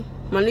broke them.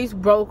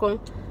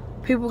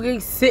 People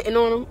get sitting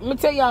on them. I'm gonna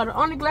tell y'all, the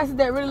only glasses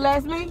that really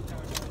last me.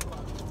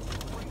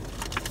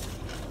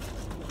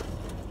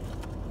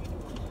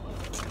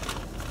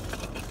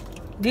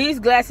 These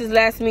glasses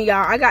last me,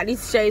 y'all. I got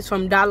these shades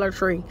from Dollar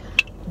Tree.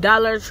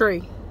 Dollar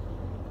Tree.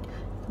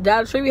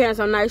 Dollar Tree, we had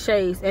some nice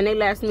shades, and they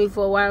last me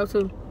for a while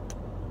too.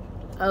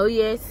 Oh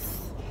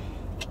yes.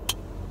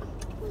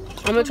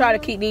 I'm gonna try to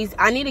keep these.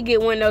 I need to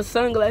get one of those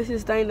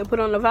sunglasses thing to put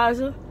on the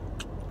visor,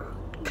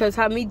 cause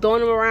how me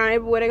throwing them around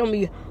everywhere, they gonna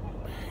be.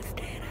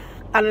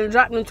 I done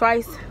dropped them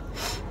twice.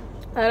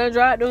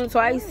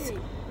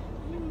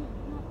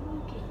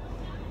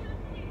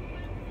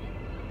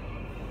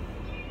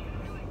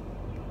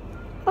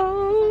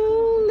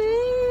 Only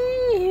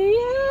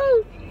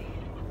you.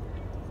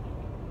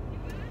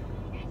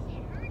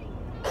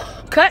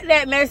 Cut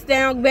that mess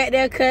down back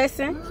there,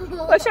 cussing.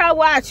 What y'all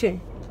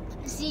watching?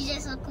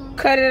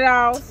 Cut it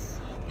off.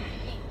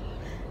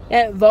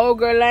 That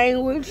vulgar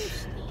language.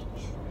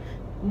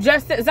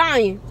 Just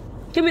Zion,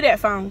 give me that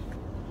phone.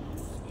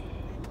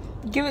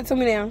 Give it to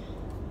me now.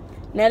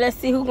 Now let's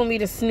see who's gonna be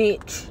the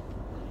snitch.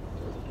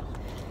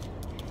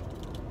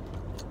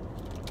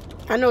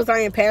 I know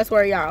Zion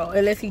password, y'all,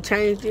 unless he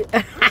changed it.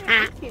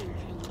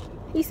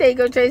 He said he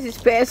gonna change his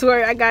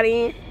password. I got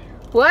in.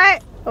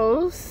 What?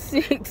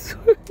 06.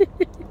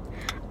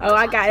 Oh,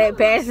 I got that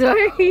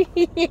password.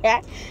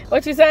 Yeah.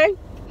 What you say?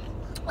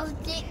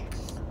 06.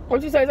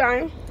 What you say,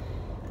 Zion?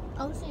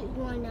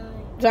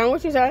 0619. Zion,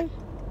 what you say?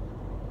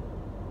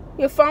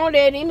 Your phone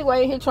dead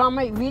anyway. He trying to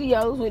make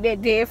videos with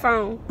that dead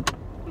phone.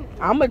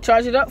 I'm gonna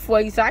charge it up for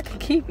you so I can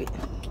keep it.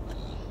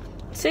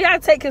 See, I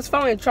take his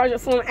phone and charge it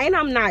for him. Ain't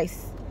I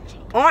nice?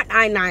 Aren't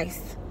I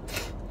nice?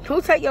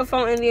 Who take your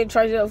phone and then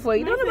charge it up for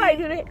you? Don't nobody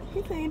do that.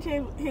 He said he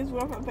changed his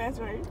Wi-Fi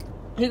password.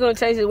 He gonna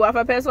change his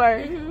Wi-Fi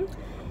password?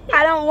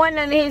 I don't want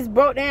none of his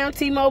broke down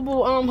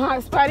T-Mobile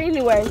hotspot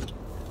anyway.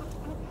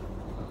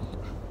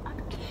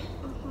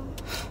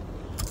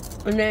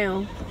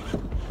 Now.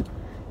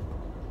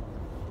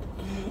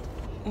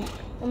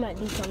 I might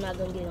do something I'm not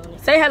gonna get on it.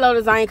 Say hello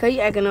to Zion, cause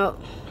he acting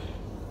up.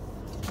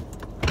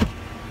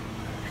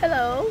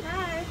 Hello.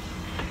 Hi.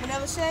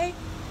 Vanilla shake.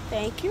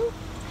 Thank you.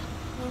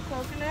 One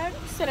coconut.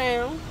 Sit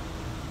down.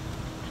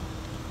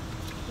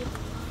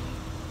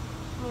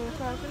 One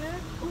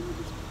coconut.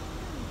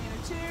 And a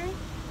cherry.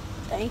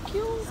 Thank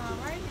you.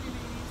 Alright, it'll be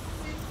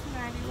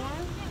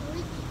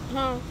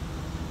 $6.91.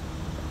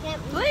 Huh?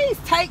 Please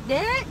take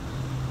that.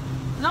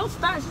 Don't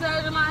start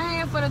that in my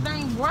hand for the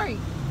thing break.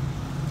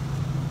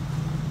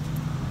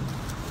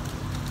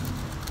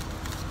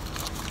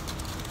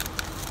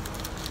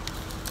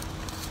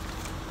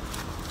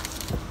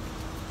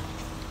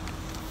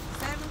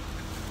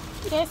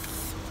 Yes.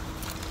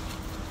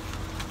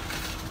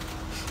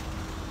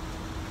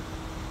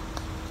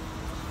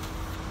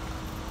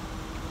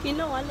 You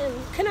know I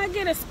live. Can I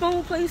get a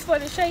spoon, please, for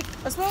the shake?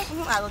 A spoon?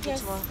 I'll go get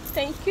Yes. you one.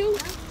 Thank you.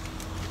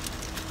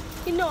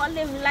 You know I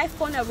live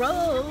life on the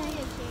road.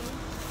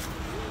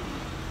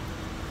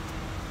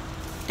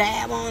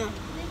 Dab on them.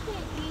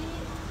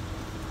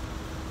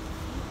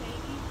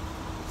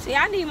 See,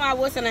 I need my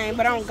what's the name,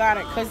 but I don't got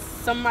it because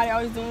somebody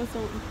always doing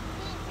something.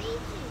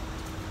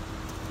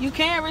 You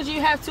can't reach.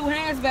 You have two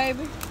hands,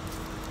 baby.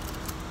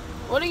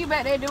 What are you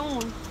back there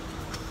doing?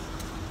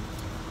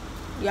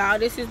 Y'all,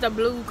 this is the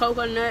blue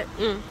coconut.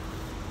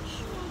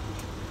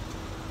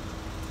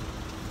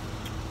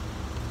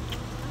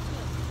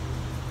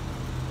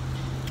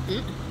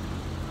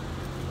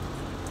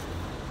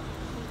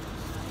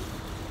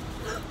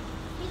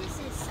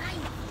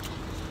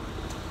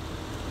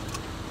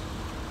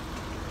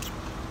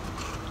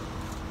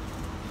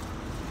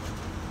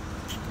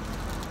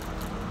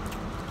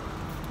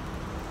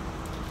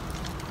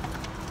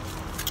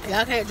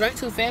 Y'all can't drink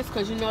too fast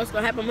because you know it's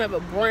gonna happen. I'm gonna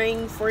have a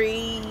brain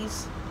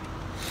freeze.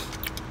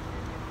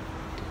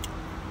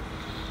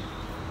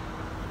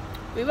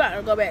 We about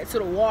to go back to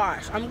the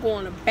wash. I'm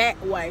going the back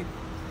way.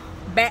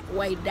 Back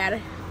way,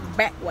 daddy.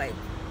 Back way.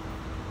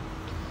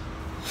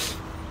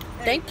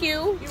 Thank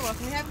you. You're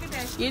welcome. Have a good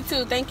day. You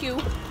too. Thank you.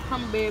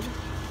 Come, baby.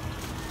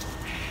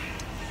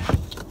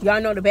 Y'all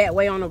know the back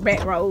way on the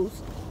back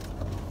roads.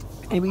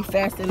 And be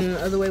faster than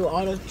the other way with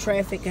all the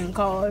traffic and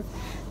cars.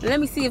 Let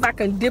me see if I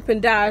can dip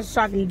and dodge so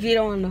I can get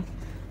on the...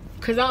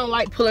 Because I don't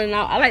like pulling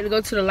out. I like to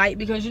go to the light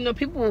because, you know,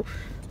 people,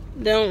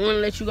 they don't want to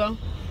let you go.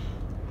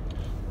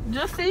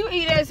 Just see you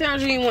eat that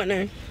sandwich you ain't want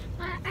none.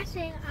 I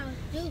said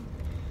I'll do.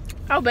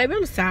 Oh, baby,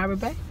 I'm sorry,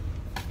 babe.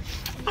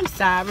 I'm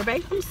sorry,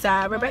 babe. I'm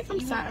sorry, babe. I'm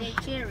You sorry. want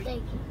that cherry?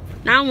 Thank you.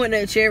 Now I want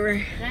that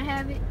cherry. Can I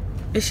have it?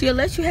 Is she'll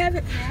let you have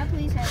it? Yeah,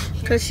 please have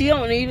it. Because she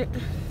don't need it.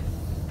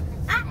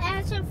 I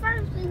asked her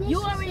first. And then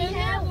You she already said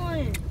had no.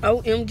 one.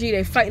 OMG,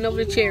 they fighting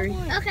over the cherry.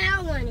 Okay,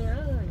 I want it.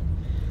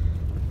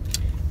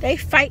 They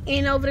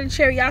fighting over the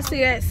cherry. Y'all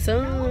see that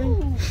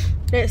sun?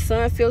 That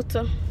sun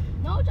filter.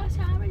 No, that's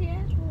how I already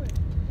asked for it.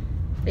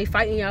 They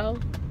fighting, y'all.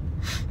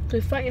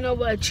 They fighting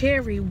over a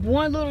cherry.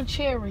 One little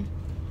cherry.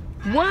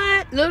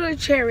 One little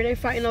cherry. They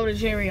fighting over the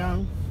cherry,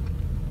 y'all.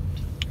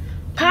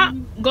 Pop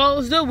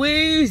goes the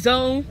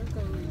weasel.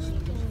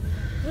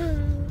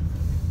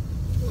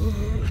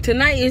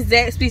 tonight is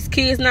Zaxby's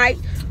Kids Night.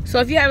 So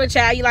if you have a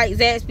child, you like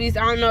Zaxby's.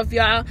 I don't know if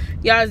y'all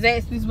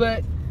Zaxby's,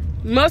 but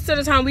most of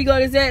the time we go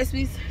to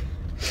Zaxby's.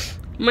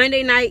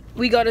 Monday night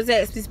we go to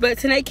Zaxby's, but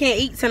tonight can't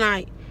eat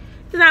tonight.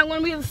 It's not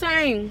gonna be the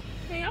same.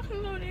 Hey, y'all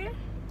can go there.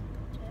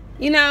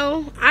 You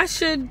know, I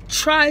should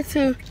try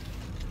to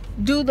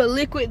do the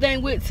liquid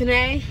thing with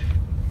today.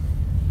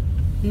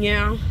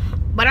 Yeah,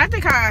 but I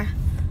think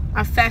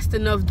I'm fast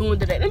enough doing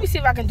today. Let me see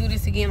if I can do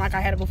this again like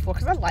I had it before,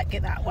 because I like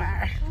it that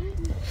way.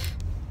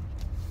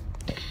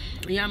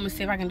 Yeah, I'm gonna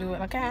see if I can do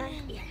it, okay?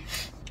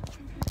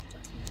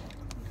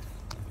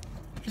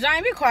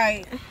 Zion, be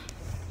quiet.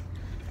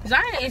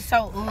 Zion is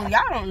so,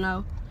 y'all don't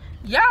know.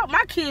 Y'all,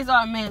 my kids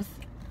are a mess.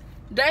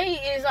 They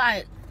is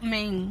like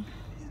mean.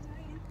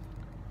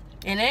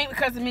 And it ain't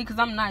because of me, because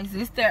I'm nice.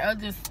 It's their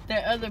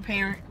other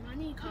parent. I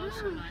need to call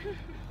somebody.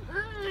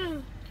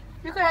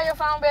 You can have your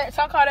phone back.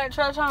 So I call that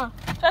church, huh?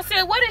 I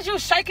said, what is you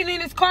shaking in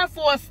this car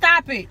for?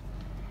 Stop it.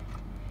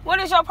 What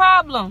is your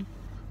problem?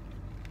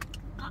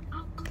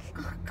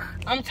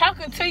 I'm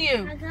talking to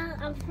you.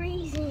 I'm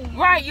freezing.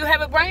 Right, you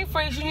have a brain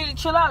freeze. You need to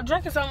chill out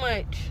drinking so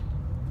much.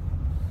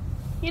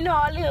 You know,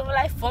 I live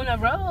life on the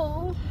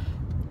road.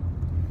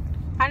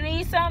 I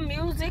need some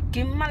music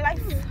in my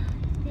life.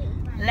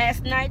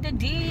 Last night the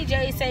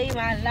DJ saved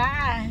my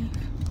life.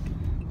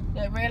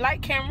 That red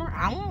light camera,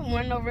 I won't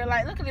run no red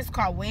light. Look at this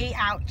car way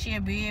out here,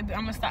 baby.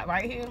 I'm gonna stop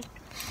right here.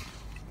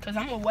 Cause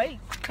I'm gonna wait.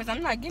 Cause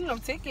I'm not getting no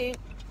ticket.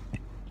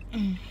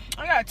 I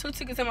got 2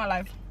 tickets in my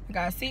life. I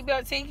got a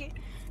seatbelt ticket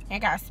and I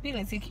got a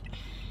speeding ticket.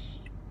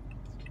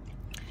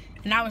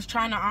 And I was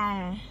trying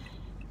to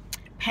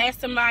pass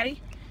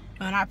somebody.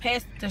 And I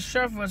passed, the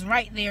sheriff was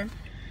right there.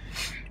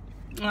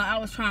 I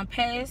was trying to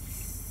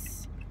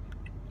pass.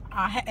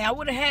 I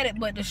would have had it,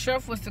 but the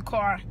sheriff was the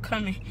car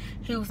coming.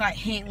 He was like,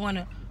 he didn't want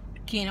to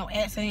get no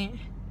accident.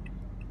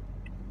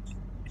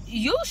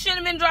 You shouldn't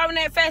have been driving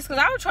that fast,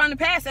 because I was trying to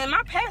pass, and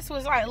my pass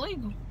was like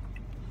legal.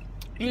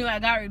 Anyway, I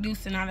got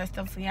reduced and all that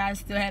stuff, so yeah, I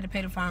still had to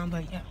pay the fine,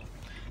 but yeah.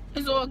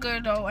 It's all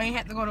good though. I ain't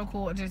had to go to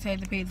court, just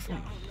had to pay the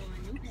fine.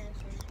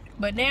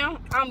 But now,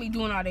 I don't be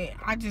doing all that.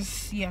 I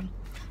just, yeah.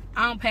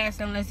 I don't pass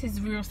unless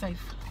it's real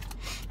safe.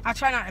 I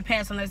try not to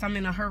pass unless I'm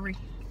in a hurry.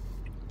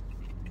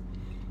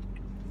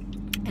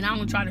 And I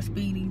don't try to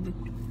speed either.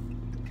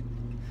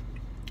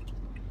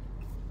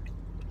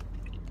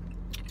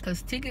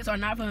 Because tickets are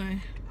not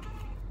fun.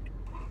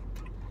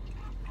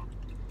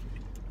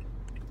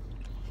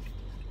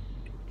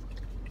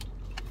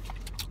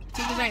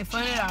 Tickets ain't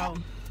fun at all.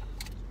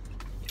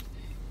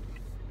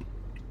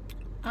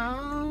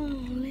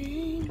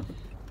 Only...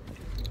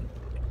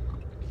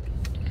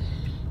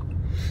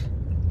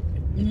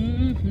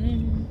 When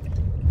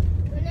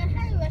I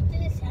had the rest of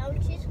the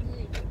sandwich is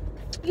good.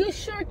 You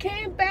sure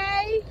can,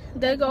 babe.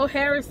 There go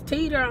Harris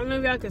Teeter. I don't know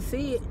if y'all can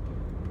see it.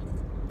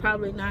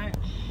 Probably not.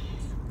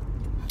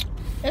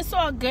 It's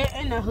all good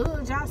in the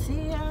hood. Y'all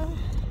see y'all?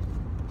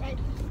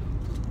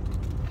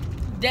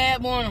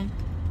 Dab on them.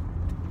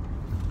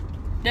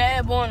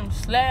 Dab on them.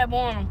 Slab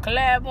on them.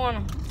 Collab on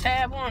them.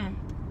 Tab on them.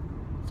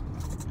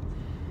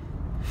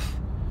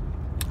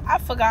 I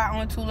forgot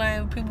on 2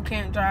 lanes people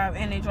can't drive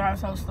and they drive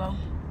so slow.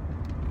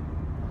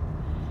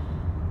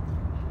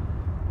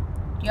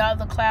 Y'all,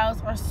 the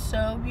clouds are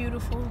so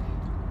beautiful.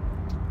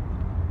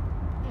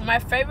 My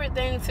favorite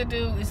thing to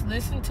do is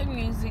listen to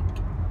music,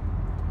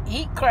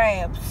 eat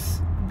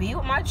crabs, be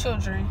with my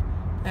children,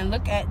 and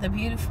look at the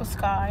beautiful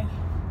sky.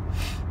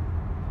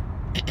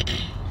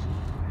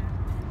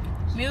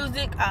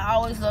 Music, I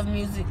always love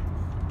music.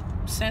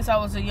 Since I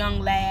was a young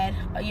lad,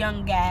 a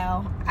young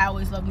gal, I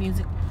always love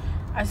music.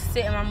 I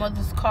sit in my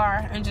mother's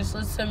car and just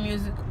listen to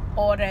music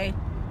all day.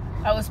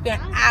 I would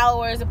spend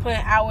hours upon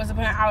hours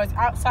upon hours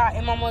outside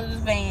in my mother's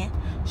van.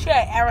 She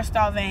had an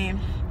Aerostar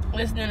van,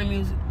 listening to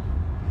music.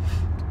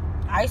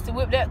 I used to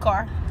whip that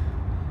car.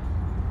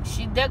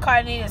 That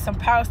car needed some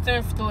power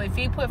steering fluid. If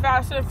you put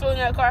power steering fluid in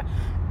that car,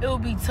 it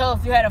would be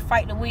tough. You had to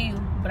fight the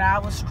wheel. But I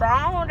was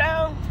strong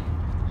though.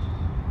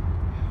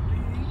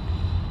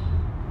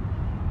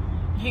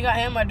 He got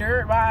him a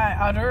dirt ride.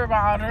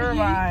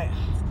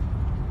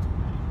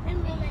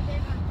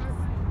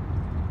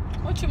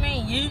 What you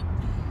mean, yeet?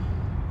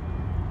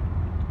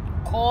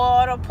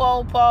 Quarter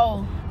po.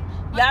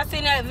 Y'all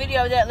seen that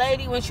video of that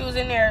lady when she was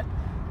in there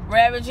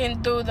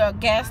ravaging through the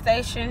gas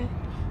station?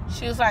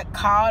 She was like,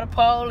 call the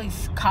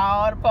police,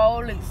 call the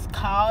police,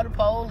 call the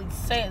police.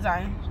 Say it,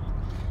 Zion.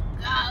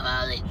 Call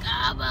police,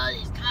 call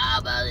police,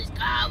 call police,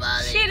 call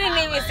police. She didn't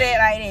even say it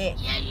like that.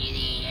 Yeah, she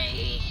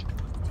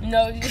did.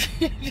 No,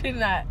 she did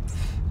not.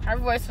 Her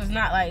voice was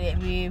not like that,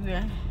 baby.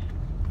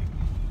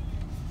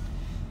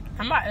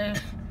 I'm about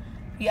to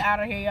be out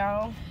of here,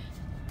 y'all.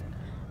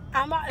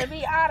 I'm about to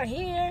be out of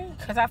here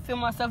because I feel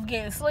myself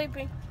getting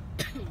sleepy.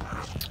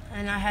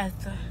 And I have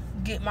to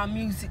get my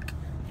music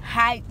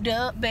hyped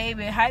up,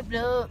 baby. Hyped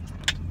up.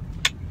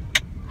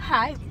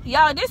 Hype.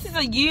 Y'all, this is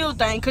a yield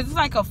thing because it's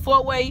like a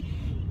 4-way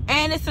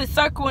and it's a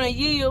circle and a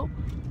yield,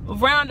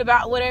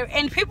 roundabout, whatever.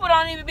 And people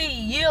don't even be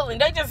yielding.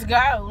 They just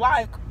go.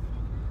 Like,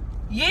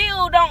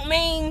 yield don't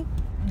mean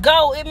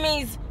go. It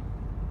means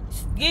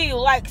Give you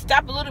like,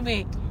 stop a little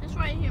bit. It's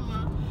right here,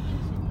 Mom.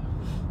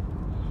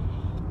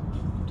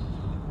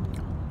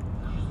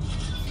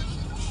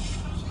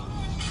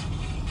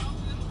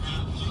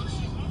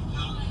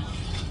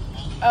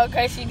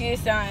 Okay, she did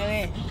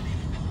something.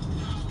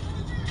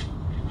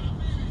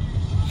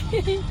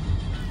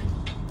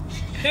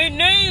 He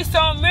needs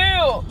some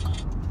milk.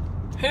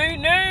 He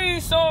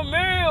needs some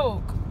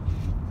milk.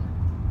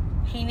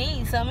 He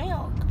needs some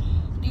milk.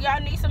 Do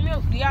y'all need some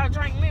milk? Do y'all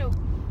drink milk?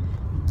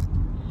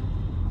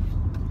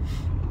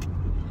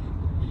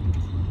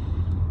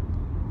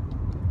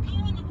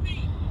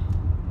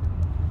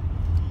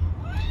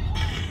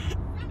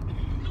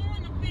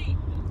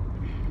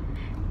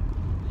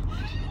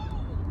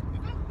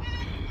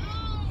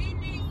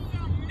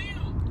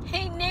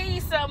 He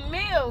needs some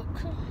milk.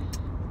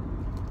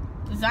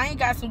 Cause I ain't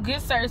got some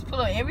good service. Pull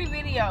up every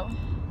video.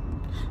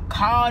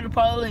 Call the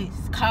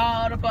police.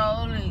 Call the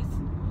police.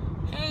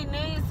 He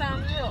needs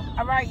some milk.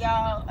 Alright,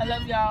 y'all. I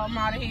love y'all. I'm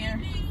out of here.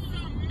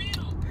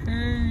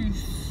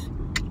 Peace.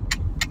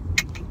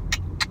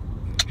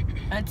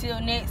 Until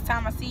next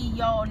time, I see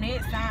y'all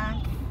next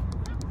time.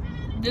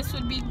 This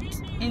would be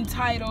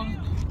entitled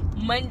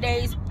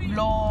Monday's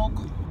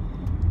Vlog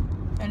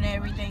and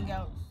everything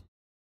else.